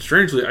 and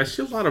strangely, I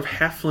see a lot of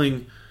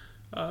halfling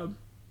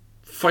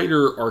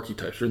fighter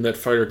archetypes, or in that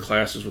fighter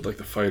classes with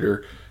the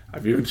fighter.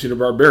 I've even seen a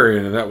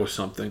barbarian, and that was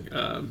something.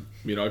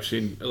 I've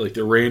seen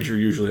the ranger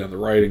usually on the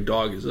riding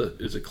dog is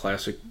a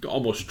classic,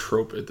 almost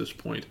trope at this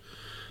point.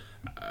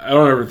 I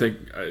don't ever think.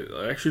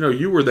 Actually, no,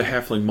 you were the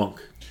halfling monk.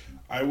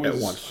 I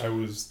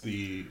was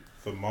the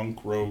monk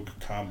rogue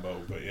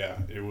combo, but yeah,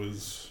 it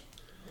was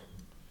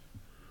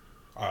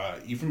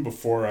even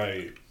before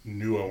I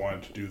knew I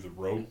wanted to do the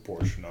rogue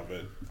portion of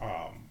it.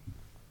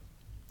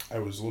 I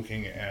was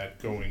looking at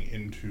going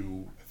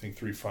into, I think,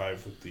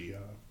 3.5 with the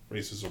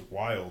Races of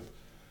Wild.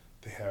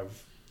 They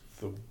have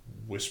the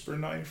Whisper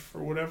Knife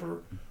or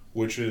whatever,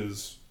 which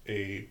is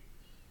a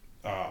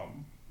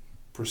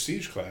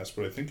prestige class,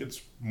 but I think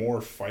it's more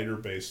fighter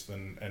based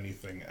than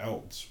anything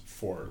else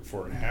for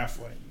a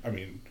halfling. I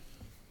mean,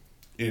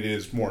 it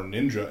is more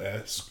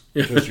ninja-esque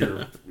because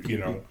you're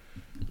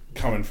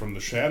coming from the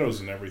shadows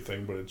and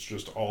everything, but it's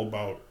just all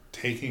about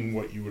taking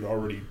what you would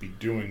already be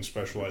doing,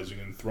 specializing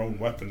in thrown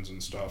weapons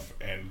and stuff,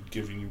 and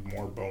giving you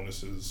more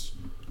bonuses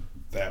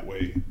that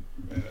way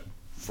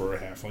for a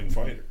halfling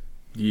fighter.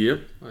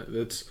 Yep,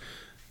 that's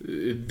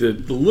the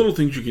little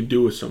things you can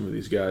do with some of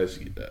these guys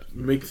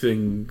make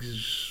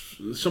things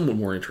somewhat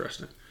more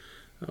interesting.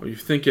 You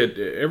think at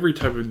every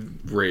type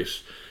of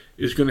race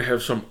is going to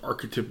have some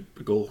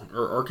archetypical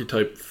or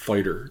archetype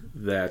fighter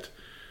that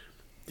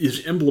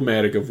is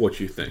emblematic of what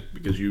you think,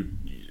 because you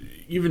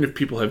even if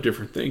people have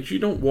different things, you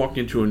don't walk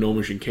into a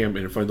gnomish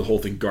encampment and find the whole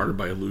thing guarded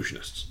by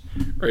illusionists,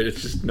 right?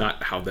 It's just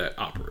not how that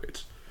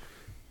operates.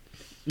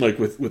 Like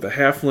with the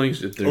halflings,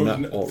 they're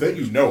not all that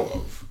you know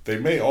of. They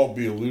may all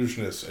be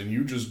illusionists, and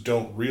you just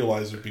don't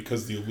realize it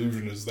because the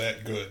illusion is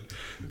that good.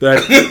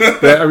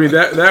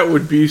 That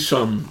would be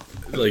some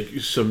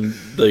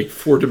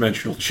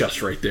 4-dimensional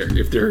chess right there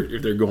if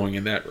they're going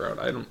in that route.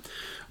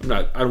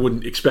 I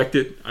wouldn't expect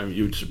it. I mean,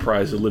 you would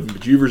surprise the living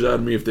bejeevers out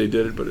of me if they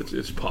did it, but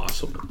it's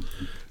possible.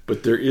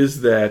 But there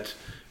is that.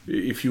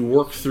 If you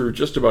work through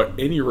just about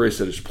any race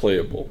that is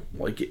playable,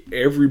 like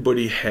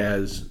everybody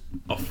has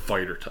a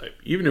fighter type.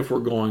 Even if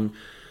we're going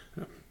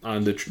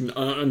on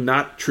the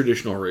not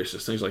traditional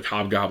races, things like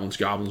hobgoblins,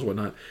 goblins,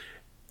 whatnot,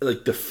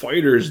 like the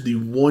fighter is the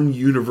one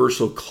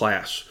universal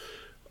class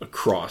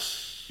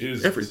across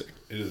everything.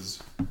 It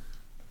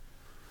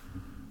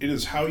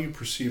is how you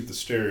perceive the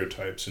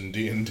stereotypes in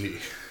D&D.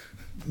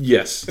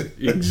 Yes,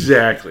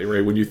 exactly,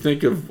 right. When you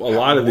think of a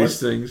lot of these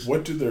things...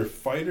 What do their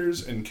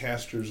fighters and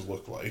casters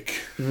look like?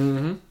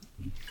 Mm-hmm.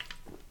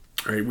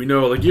 All right, we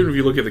know, like, even if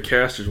you look at the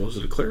casters, well, is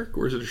it a cleric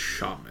or is it a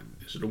shaman?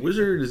 Is it a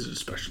wizard? Is it a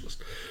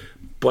specialist?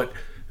 But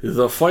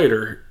the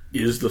fighter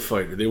is the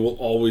fighter. They will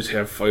always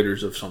have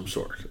fighters of some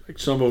sort. Like,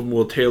 some of them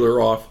will tailor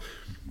off...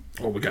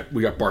 Oh, we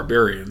got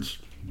barbarians.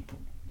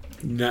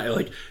 Not,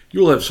 like,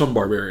 you'll have some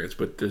barbarians,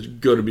 but there's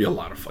going to be a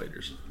lot of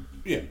fighters.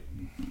 Yeah.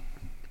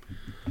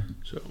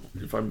 So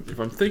if I'm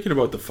thinking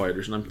about the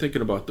fighters and I'm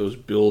thinking about those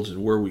builds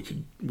and where we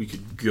could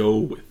go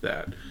with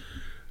that,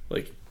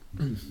 like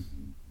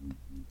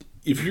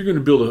if you're going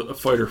to build a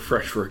fighter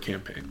fresh for a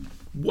campaign,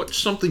 what's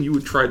something you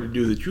would try to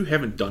do that you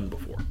haven't done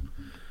before?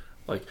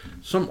 Like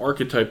some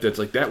archetype that's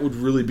like that would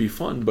really be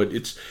fun, but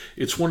it's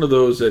one of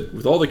those that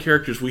with all the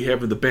characters we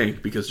have in the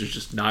bank, because there's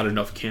just not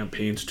enough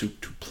campaigns to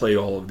play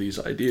all of these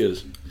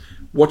ideas.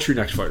 What's your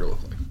next fighter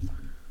look like?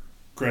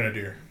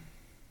 Grenadier.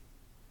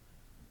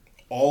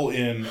 All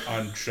in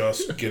on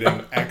just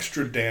getting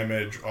extra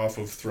damage off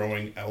of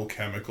throwing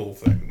alchemical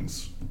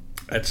things.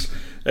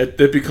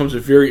 That becomes a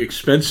very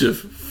expensive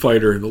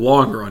fighter in the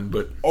long run,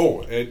 but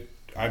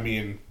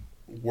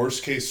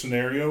worst case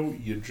scenario,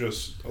 you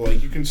just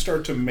you can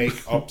start to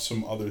make up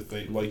some other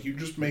thing. Like you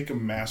just make a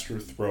master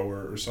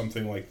thrower or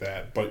something like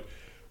that. But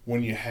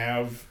when you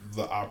have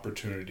the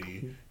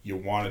opportunity, you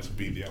want it to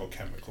be the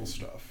alchemical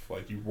stuff.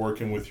 Like you're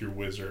working with your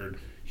wizard.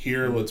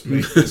 Here, let's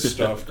make this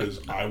stuff because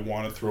I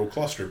want to throw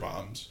cluster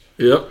bombs.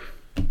 Yep.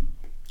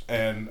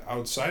 And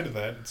outside of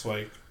that, it's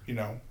like,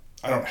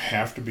 I don't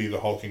have to be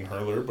the hulking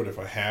hurler, but if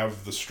I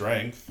have the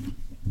strength,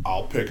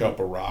 I'll pick up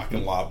a rock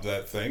and lob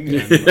that thing.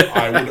 And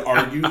I would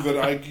argue that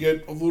I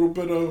get a little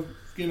bit of,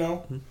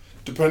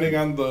 depending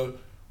on the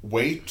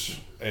weight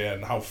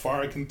and how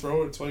far I can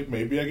throw it, it's like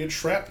maybe I get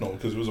shrapnel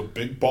because it was a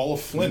big ball of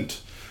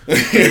flint.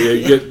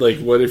 You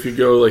get what if you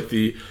go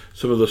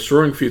some of the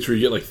throwing feats where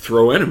you get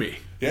throw enemy.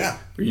 Yeah.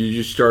 You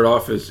just start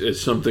off as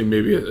something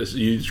maybe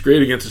it's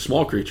great against the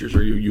small creatures,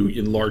 or you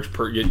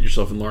get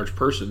yourself enlarged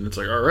person. It's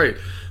like, all right,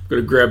 I'm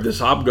going to grab this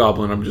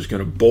hobgoblin. I'm just going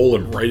to bowl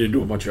him right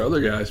into a bunch of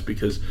other guys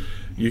because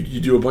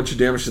you do a bunch of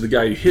damage to the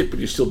guy you hit, but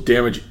you still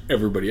damage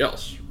everybody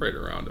else right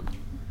around him.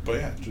 But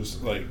yeah,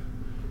 just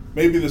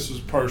maybe this is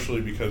partially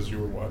because you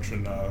were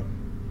watching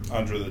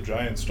Andre the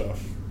Giant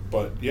stuff.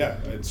 But yeah,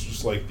 it's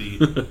just like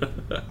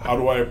how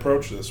do I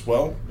approach this?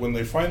 Well, when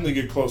they finally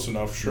get close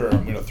enough, sure,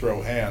 I'm going to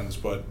throw hands,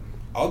 but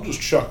I'll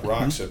just chuck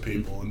rocks at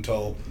people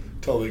until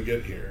they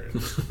get here.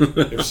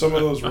 If some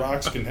of those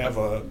rocks can have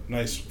a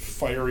nice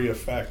fiery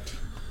effect,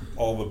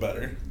 all the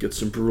better. Get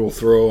some brutal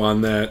throw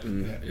on that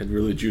and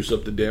really juice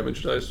up the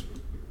damage dice.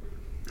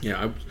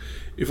 Yeah,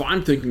 if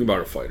I'm thinking about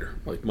a fighter,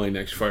 like my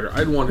next fighter,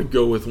 I'd want to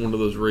go with one of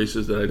those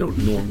races that I don't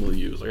normally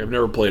use. Like I've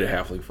never played a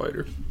halfling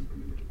fighter.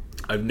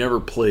 I've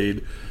never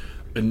played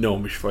a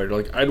gnomish fighter.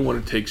 Like I'd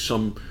want to take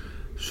some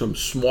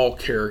small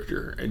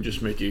character and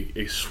just make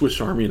a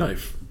Swiss Army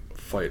knife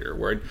fighter,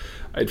 where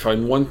I'd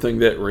find one thing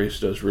that race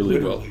does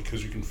really well.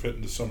 Because you can fit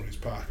into somebody's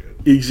pocket.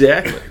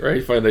 Exactly, right?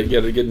 You find that you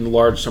got to get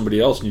enlarged somebody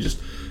else, and you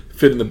just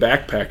fit in the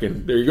backpack,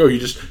 and there you go.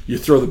 You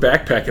throw the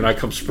backpack, and I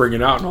come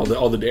springing out, and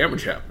all the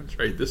damage happens,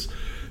 right? This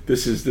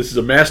is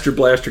a Master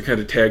Blaster kind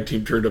of tag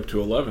team turned up to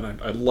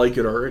 11. I like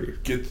it already.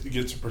 Get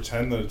to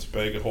pretend that it's a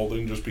bag of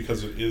holding just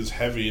because it is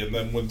heavy, and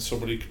then when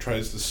somebody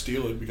tries to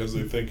steal it because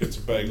they think it's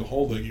a bag of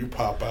holding, you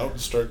pop out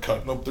and start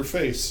cutting up their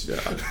face.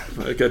 Yeah,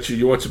 I got you.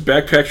 You want some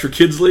backpacks for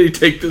kids, lady?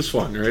 Take this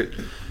one, right?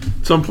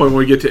 At some point when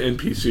we get to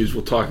NPCs,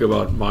 we'll talk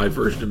about my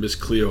version of Miss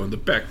Cleo and the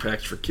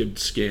backpacks for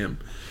kids scam.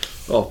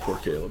 Oh, poor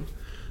Caleb.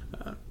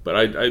 But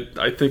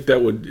I think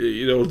that would,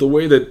 the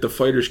way that the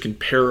fighters can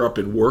pair up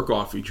and work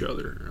off each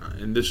other,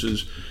 and this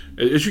is,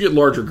 as you get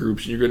larger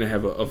groups, you're going to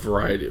have a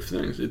variety of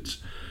things. It's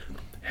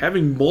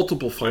having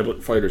multiple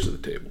fighters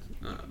at the table.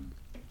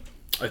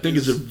 I think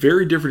it's a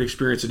very different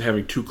experience than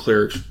having 2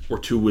 clerics or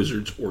 2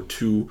 wizards or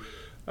two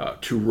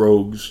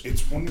rogues.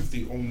 It's one of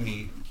the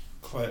only,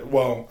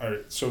 all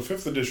right, so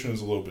 5th edition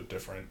is a little bit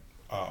different,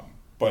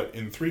 but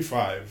in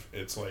 3.5,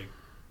 it's like,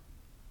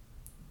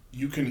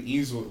 you can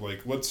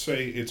easily, let's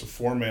say it's a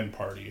 4-man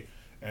party,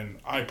 and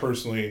I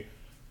personally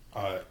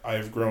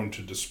I've grown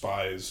to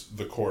despise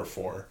the core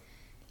four,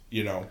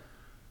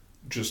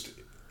 just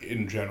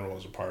in general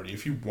as a party.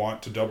 If you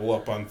want to double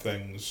up on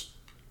things,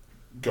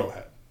 go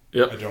ahead.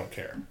 Yep. I don't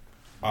care.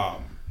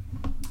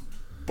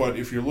 But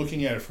if you're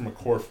looking at it from a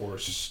core four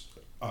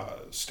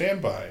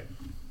standby,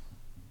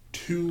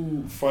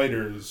 2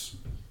 fighters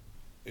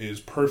is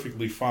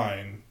perfectly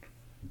fine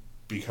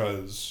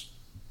because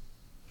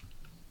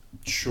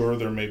sure,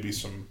 there may be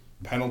some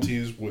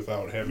penalties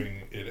without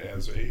having it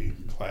as a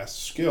class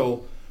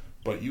skill,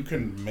 but you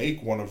can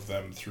make one of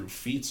them through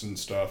feats and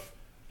stuff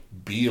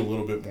be a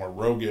little bit more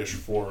roguish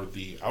for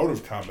the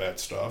out-of-combat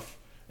stuff,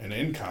 and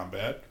in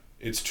combat,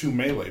 it's 2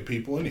 melee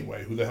people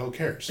anyway. Who the hell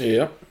cares?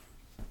 Yeah.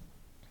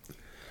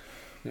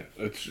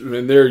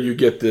 And there you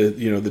get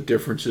the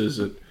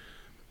differences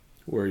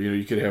where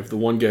you could have the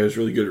one guy who's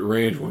really good at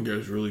range, one guy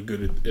who's really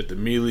good at the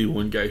melee,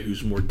 one guy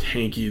who's more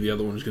tanky, the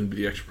other one is going to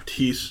be the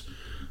expertise.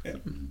 Yeah.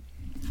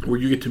 Where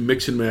you get to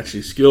mix and match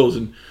these skills,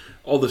 and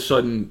all of a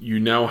sudden you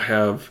now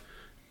have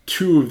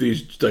 2 of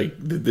these, like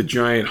the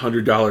giant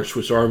 $100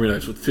 Swiss Army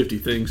knives with 50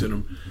 things in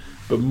them,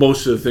 but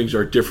most of the things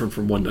are different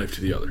from one knife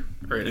to the other,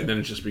 right? And then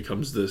it just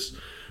becomes this,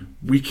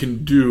 we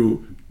can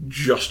do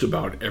just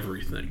about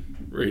everything,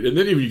 right? And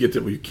then even you get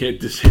to, well, you can't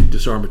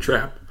disarm a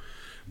trap.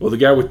 Well, the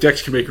guy with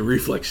Dex can make a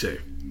reflex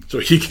save, so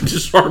he can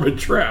disarm a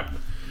trap,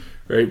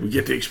 right? We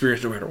get the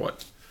experience no matter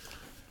what.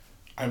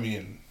 I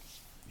mean,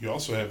 you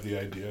also have the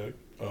idea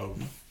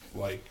of,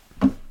 like,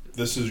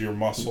 this is your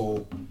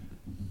muscle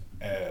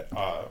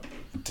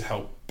to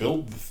help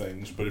build the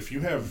things, but if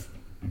you have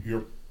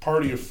your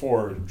party of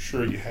 4,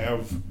 sure, you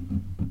have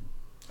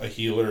a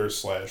healer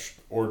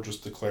or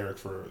just the cleric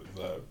for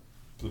the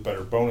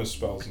better bonus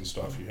spells and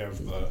stuff. You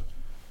have the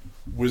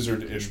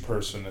wizard-ish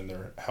person, and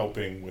they're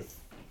helping with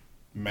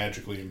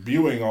magically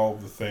imbuing all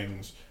of the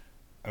things,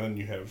 and then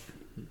you have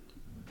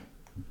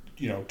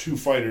 2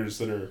 fighters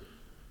that are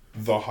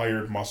the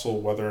hired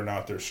muscle, whether or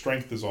not their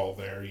strength is all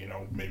there.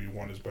 Maybe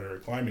one is better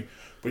at climbing,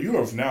 but you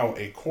have now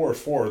a core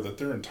 4 that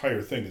their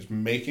entire thing is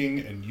making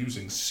and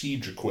using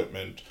siege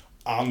equipment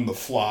on the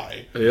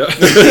fly. Yeah.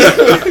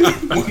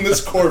 When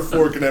this core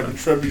 4 can have a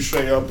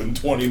trebuchet up in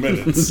 20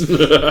 minutes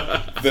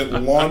that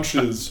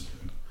launches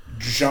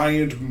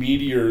giant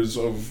meteors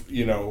of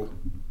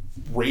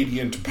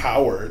radiant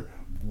power,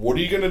 what are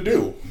you going to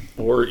do?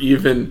 Or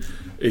even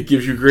it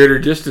gives you greater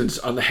distance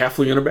on the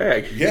halfling in a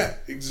bag. Yeah,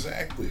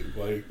 exactly.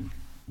 Like,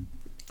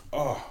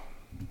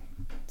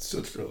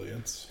 it's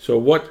brilliance. So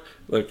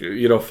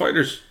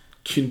fighters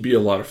can be a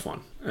lot of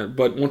fun.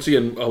 But once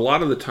again, a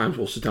lot of the times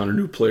we'll sit down a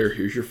new player,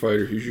 here's your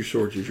fighter, here's your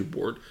sword, here's your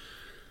board.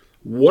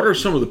 What are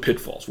some of the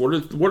pitfalls?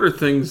 What are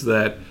things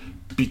that,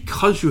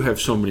 because you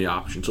have so many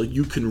options, like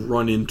you can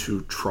run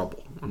into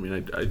trouble? I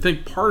mean, I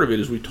think part of it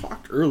is we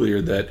talked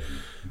earlier that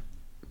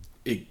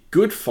a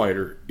good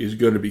fighter is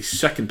going to be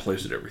second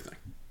place at everything,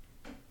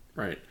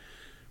 right?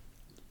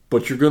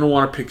 But you're going to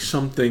want to pick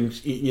some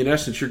things. In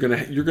essence, you're going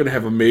to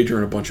have a major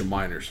and a bunch of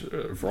minors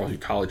for all you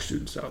college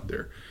students out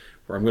there,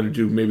 where I'm going to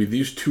do maybe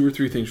these 2 or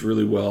 3 things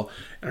really well,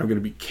 and I'm going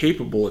to be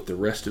capable at the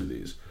rest of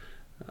these.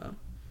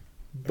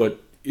 But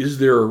is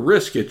there a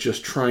risk at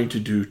just trying to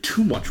do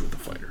too much with the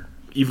fighter,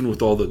 even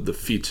with all the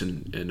feats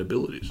and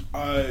abilities?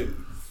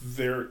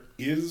 There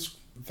is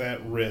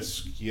that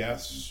risk,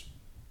 yes.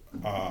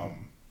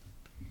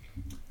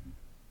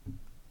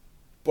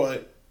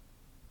 But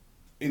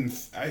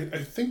I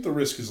think the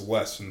risk is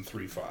less in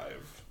 3.5.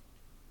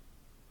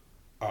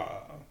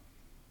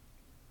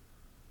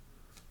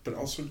 But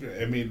also,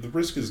 I mean, the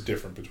risk is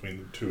different between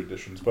the 2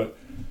 editions. But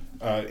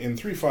in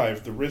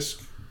 3.5, the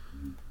risk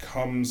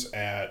comes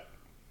at,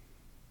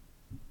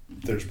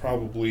 there's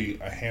probably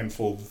a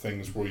handful of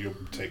things where you'll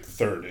take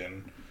 3rd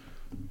in.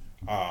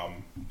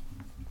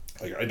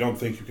 I don't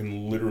think you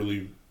can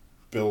literally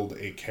build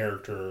a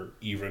character,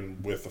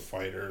 even with a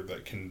fighter,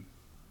 that can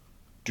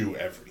do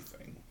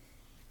everything.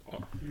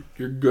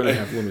 You're going to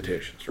have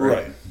limitations,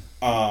 right?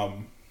 Right.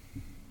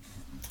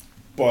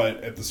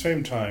 But at the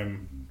same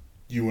time,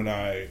 you and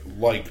I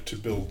like to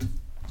build,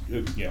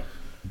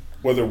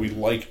 whether we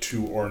like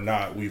to or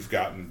not, we've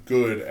gotten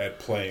good at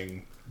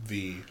playing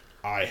the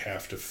I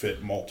have to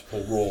fit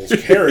multiple roles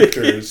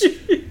characters.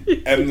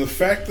 And the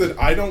fact that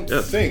I don't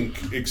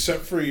think,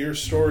 except for your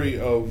story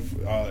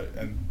of,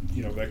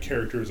 that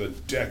character is a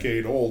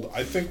decade old,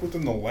 I think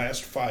within the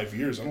last 5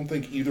 years, I don't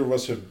think either of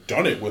us have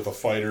done it with a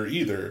fighter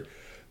either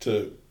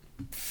to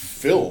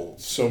fill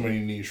so many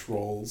niche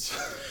roles.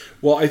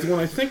 Well, when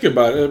I think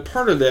about it,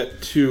 part of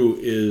that too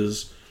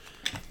is,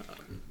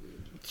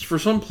 for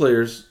some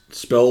players,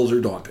 spells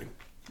are daunting.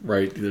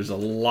 Right, there's a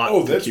lot.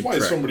 Oh, that's why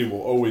somebody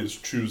will always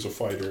choose a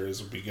fighter as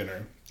a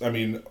beginner. I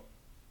mean,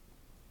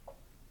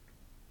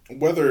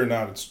 whether or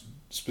not it's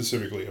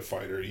specifically a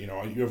fighter, you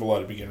have a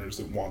lot of beginners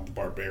that want the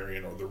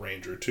barbarian or the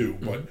ranger too.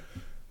 But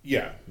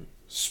yeah,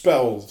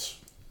 spells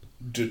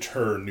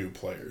deter new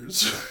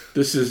players.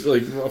 This is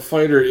like a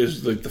fighter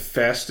is like the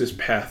fastest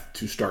path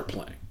to start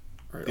playing,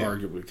 right? Yeah.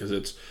 Arguably, because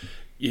it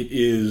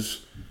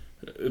is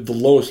the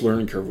lowest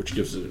learning curve, which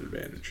gives it an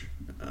advantage.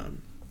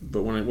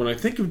 But when I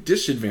think of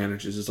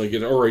disadvantages, it's like,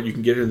 all right, you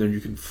can get in there,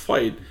 you can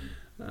fight.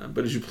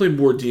 But as you play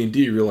more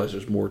D&D, you realize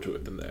there's more to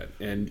it than that.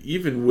 And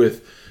even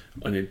with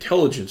an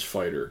intelligence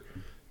fighter,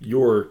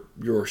 your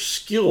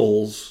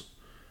skills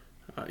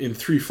in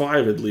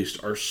 3.5 at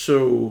least are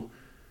so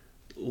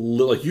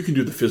like you can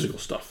do the physical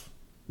stuff.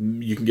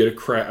 You can get a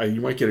craft.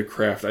 You might get a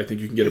craft. I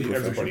think you can get a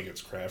profession. Everybody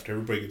gets craft.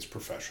 Everybody gets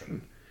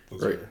profession.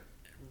 Right.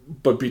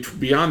 But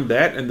beyond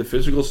that and the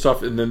physical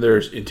stuff, and then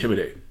there's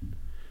intimidate.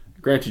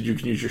 Granted, you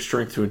can use your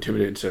strength to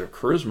intimidate instead of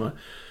charisma,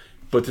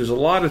 but there's a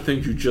lot of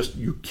things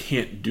you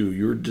can't do.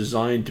 You're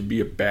designed to be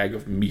a bag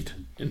of meat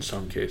in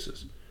some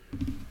cases.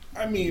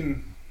 I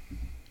mean,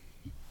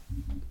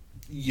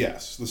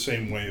 yes, the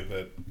same way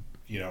that,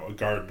 a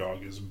guard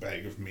dog is a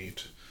bag of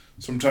meat.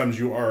 Sometimes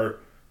you are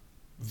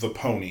the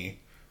pony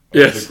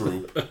of the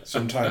group.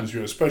 Sometimes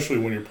you, especially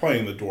when you're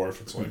playing the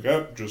dwarf, it's like,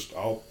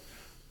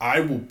 I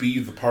will be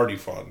the party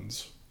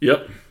funds.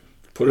 Yep.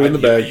 Put it in the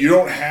bag. You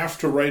don't have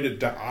to write it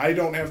down. I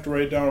don't have to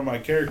write it down on my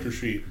character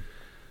sheet.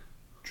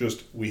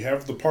 Just, we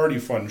have the party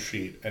fund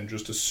sheet, and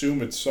just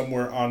assume it's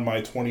somewhere on my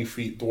 20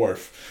 feet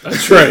dwarf.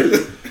 That's right.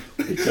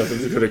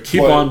 You're going to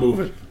keep on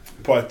moving.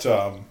 But,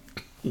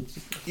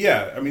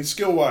 yeah, I mean,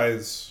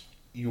 skill-wise,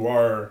 you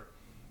are,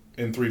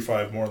 in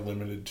 3.5, more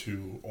limited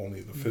to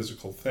only the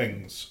physical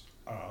things.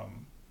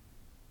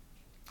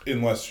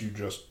 Unless you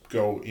just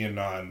go in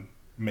on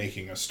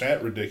making a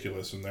stat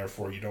ridiculous, and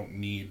therefore you don't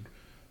need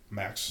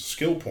max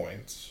skill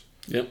points.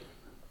 Yep.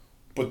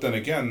 But then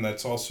again,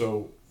 that's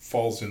also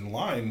falls in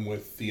line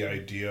with the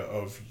idea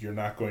of you're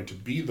not going to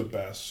be the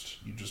best,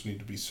 you just need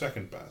to be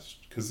second best.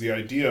 Because the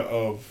idea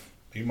of,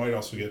 you might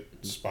also get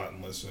spot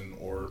and listen,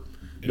 or...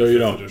 No, you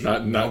don't.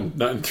 Not in 3.5.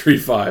 Not in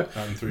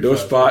 3.5. No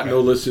spot, no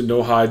listen,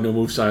 no hide, no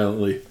move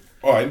silently.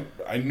 Oh,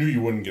 I knew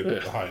you wouldn't get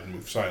the hide and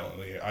move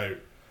silently. I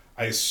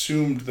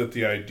assumed that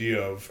the idea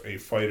of a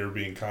fighter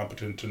being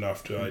competent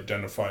enough to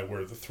identify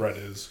where the threat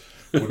is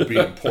would be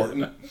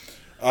important.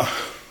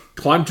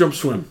 Climb, jump,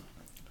 swim.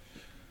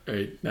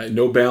 Right.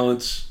 No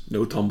balance,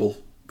 no tumble.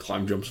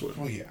 Climb, jump, swim.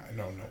 Oh yeah, I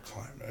know, no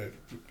climb.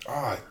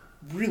 I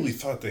really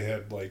thought they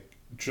had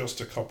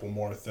just a couple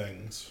more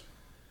things.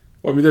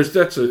 Well, I mean,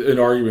 that's an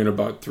argument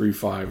about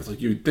 3.5. It's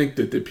like you'd think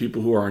that the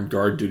people who are on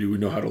guard duty would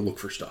know how to look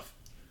for stuff.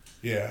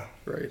 Yeah.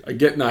 Right. I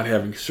get not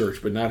having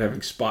search, but not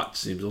having spot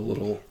seems a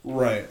little...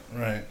 Right.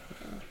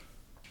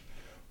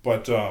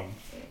 But,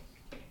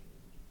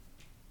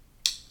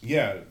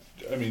 yeah,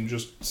 I mean,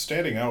 just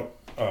statting out,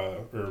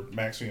 or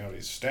maxing out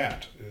a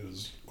stat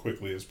as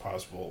quickly as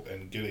possible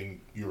and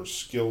getting your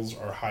skills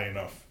are high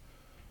enough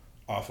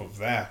off of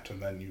that,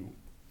 and then you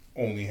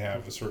only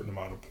have a certain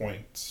amount of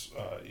points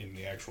in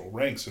the actual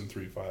ranks in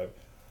 3.5,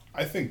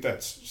 I think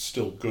that's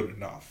still good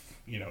enough.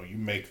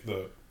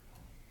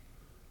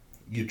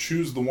 You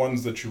choose the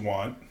ones that you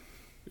want.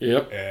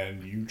 Yep.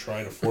 And you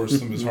try to force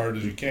them as hard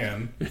as you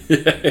can,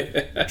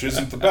 which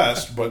isn't the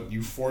best, but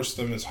you force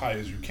them as high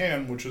as you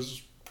can, which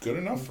is good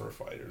enough for a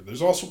fighter.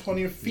 There's also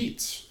plenty of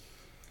feats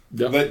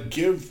that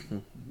give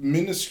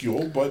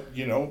minuscule, but,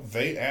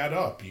 they add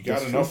up. You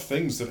got enough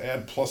things that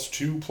add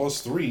 +2,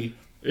 +3.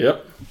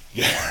 Yep.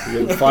 Yeah.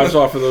 You get 5s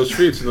off of those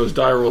feats, and those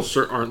die rolls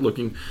aren't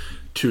looking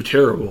too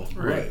terrible.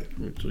 Right.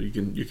 So you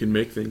can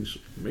make things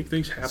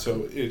happen.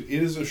 So it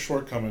is a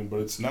shortcoming, but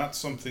it's not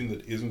something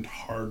that isn't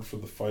hard for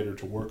the fighter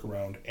to work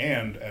around.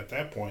 And at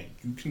that point,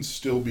 you can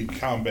still be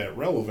combat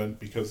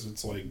relevant because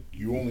it's like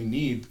you only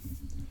need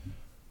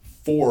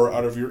 4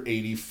 out of your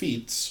 80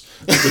 feats.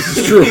 This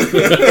is true.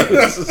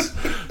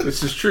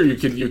 This is true.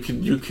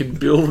 You can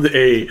build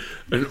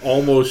an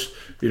almost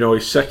a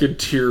second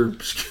tier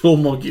skill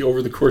monkey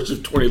over the course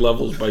of 20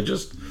 levels by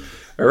just,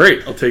 all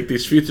right, I'll take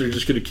these feats that are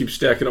just going to keep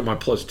stacking up my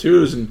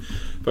 +2s, and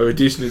if I have a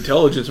decent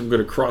intelligence, I'm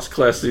going to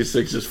cross-class these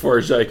things as far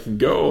as I can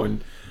go.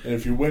 And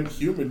if you went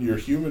human, your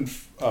human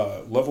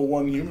level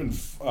 1 human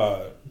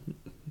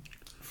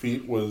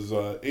feat was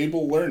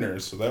able learner,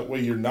 so that way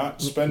you're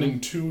not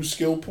spending 2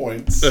 skill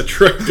points. That's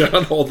right,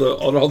 on all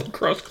the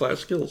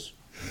cross-class skills.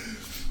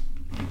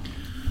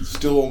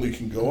 Still only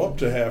can go up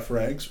to half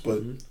ranks,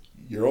 but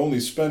you're only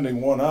spending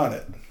 1 on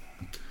it.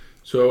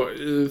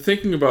 So,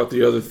 thinking about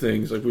the other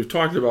things, like we've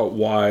talked about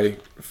why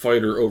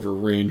fighter over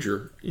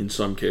ranger in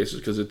some cases,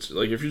 because it's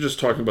like if you're just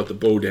talking about the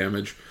bow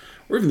damage,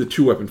 or even the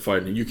 2-weapon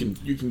fighting, you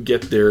can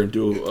get there and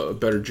do a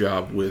better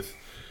job with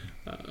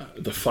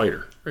the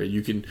fighter, right?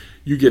 You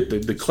get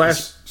the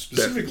class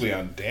specifically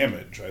on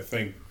damage. I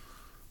think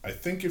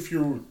if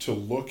you were to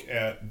look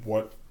at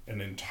what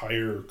an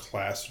entire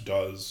class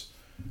does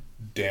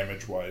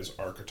damage-wise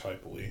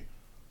archetypally,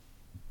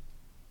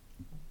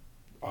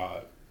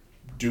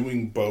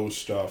 doing bow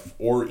stuff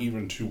or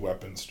even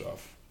 2-weapon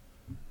stuff,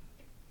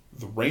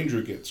 the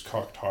ranger gets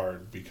cucked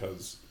hard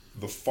because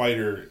the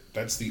fighter,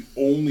 that's the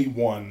only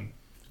one,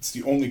 it's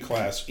the only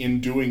class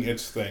in doing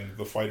its thing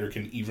the fighter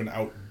can even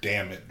out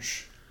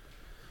damage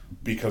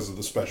because of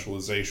the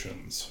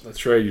specializations.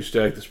 That's right, you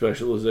stack the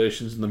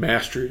specializations and the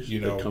masteries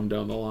that come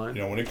down the line.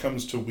 When it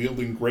comes to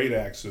wielding great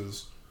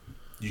axes,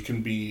 you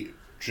can be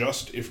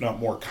just, if not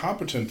more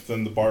competent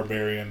than the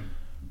barbarian,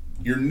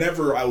 you're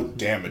never out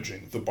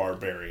damaging the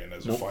barbarian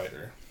as a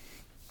fighter.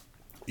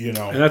 You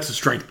know, and that's a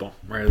strength bump,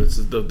 right? It's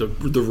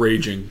the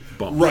raging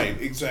bump, right?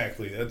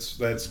 Exactly.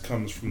 That's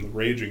comes from the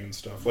raging and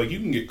stuff. Like, you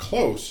can get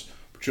close,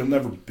 but you'll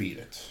never beat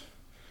it.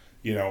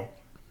 You know,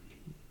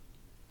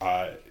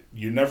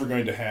 you're never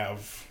going to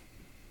have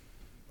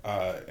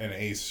an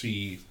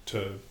AC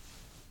to.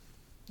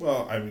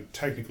 Well, I mean,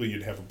 technically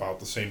you'd have about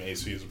the same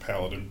AC as a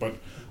paladin, but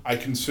I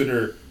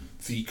consider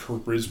the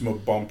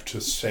charisma bump to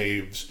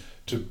saves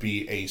to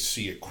be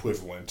AC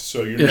equivalent.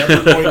 So you're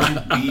never going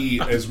to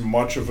be as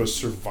much of a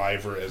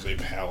survivor as a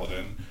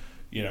paladin,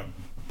 you know.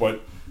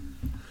 But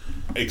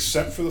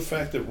except for the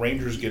fact that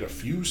rangers get a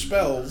few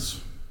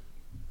spells,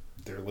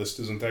 their list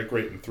isn't that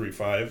great in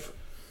 3.5.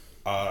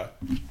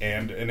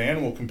 And an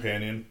animal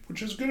companion,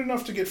 which is good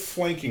enough to get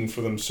flanking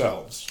for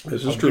themselves.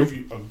 This is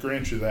true. I'll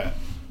grant you that.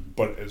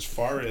 But as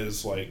far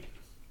as, like,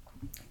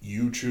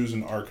 you choose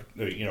an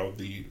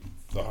the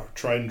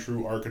tried and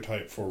true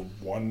archetype for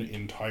one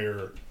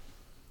entire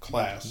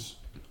class,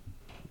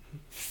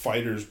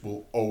 fighters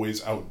will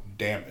always out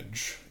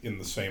damage in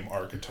the same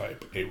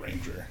archetype a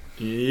ranger.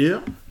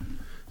 Yeah.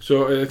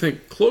 So I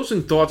think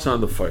closing thoughts on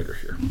the fighter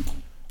here.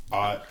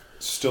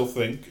 Still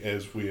think,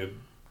 as we had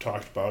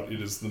talked about, it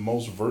is the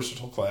most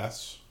versatile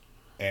class,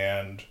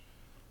 and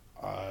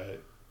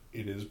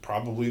it is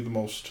probably the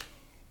most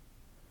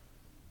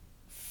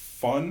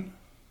fun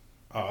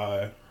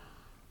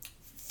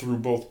through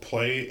both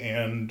play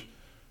and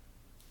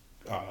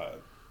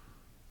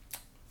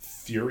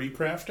theory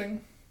crafting.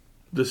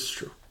 This is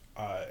true.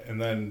 And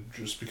then,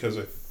 just because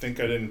I think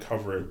I didn't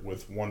cover it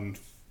with one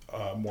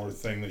more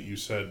thing that you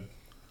said,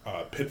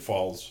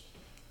 pitfalls.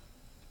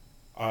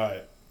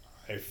 I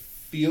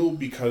feel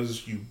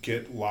because you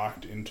get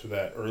locked into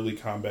that early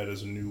combat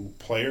as a new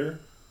player,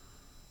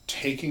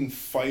 taking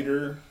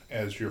fighter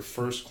as your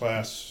first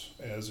class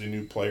as a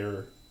new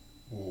player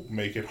will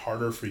make it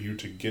harder for you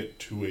to get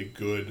to a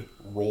good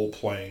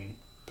role-playing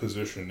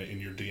position in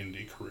your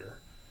D&D career.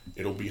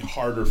 It'll be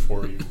harder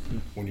for you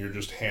when you're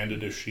just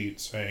handed a sheet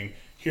saying,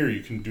 here,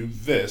 you can do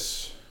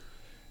this,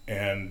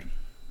 and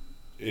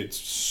it's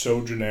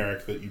so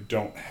generic that you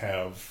don't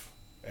have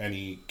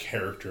any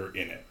character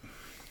in it.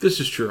 This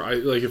is true.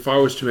 If I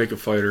was to make a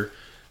fighter,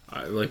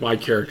 my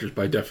characters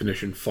by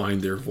definition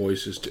find their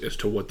voice as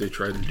to what they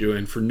try to do.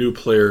 And for new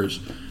players,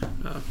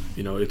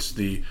 it's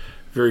the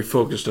very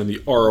focused on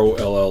the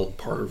ROLL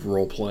part of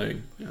role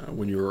playing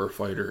when you're a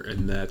fighter,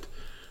 and that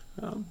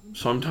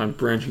sometimes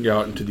branching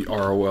out into the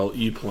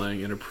ROLE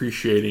playing and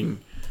appreciating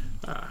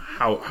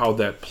how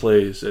that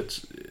plays.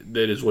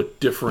 That is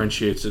what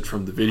differentiates it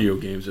from the video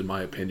games, in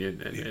my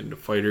opinion. And the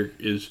fighter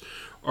is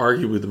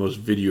arguably the most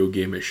video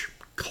game-ish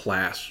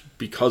class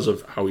because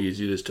of how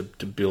easy it is to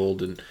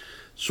build and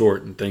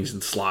sort and things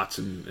and slots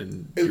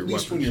and at your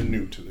least weapons. When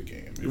you're new to the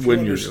game.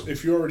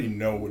 If you already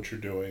know what you're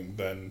doing,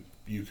 then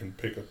you can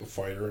pick up a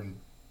fighter and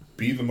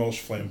be the most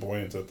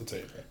flamboyant at the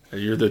table.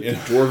 And you're the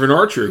dwarven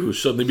archer who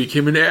suddenly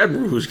became an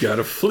admiral who's got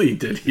a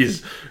fleet and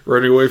he's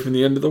running away from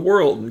the end of the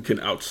world and can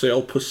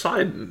outsail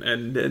Poseidon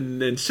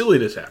and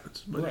silliness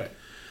happens. Right.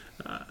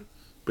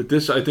 But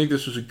I think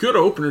this was a good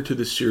opener to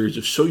this series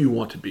of So You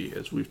Want to Be,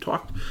 as we've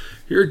talked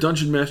here,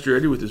 Dungeon Master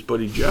Eddie with his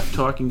buddy Jeff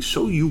talking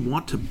So You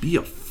Want to Be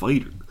a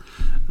Fighter.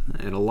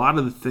 And a lot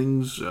of the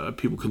things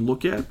people can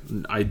look at,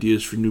 and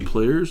ideas for new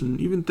players, and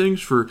even things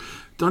for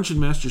Dungeon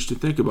Masters to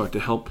think about to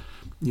help,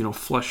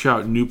 flesh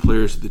out new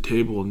players at the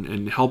table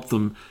and help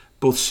them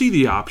both see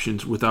the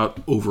options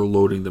without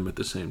overloading them at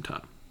the same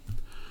time.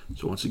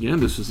 So once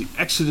again, this is the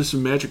Exodus of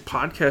Magic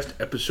Podcast,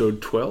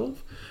 episode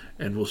 12,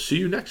 and we'll see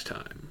you next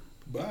time.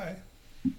 Bye.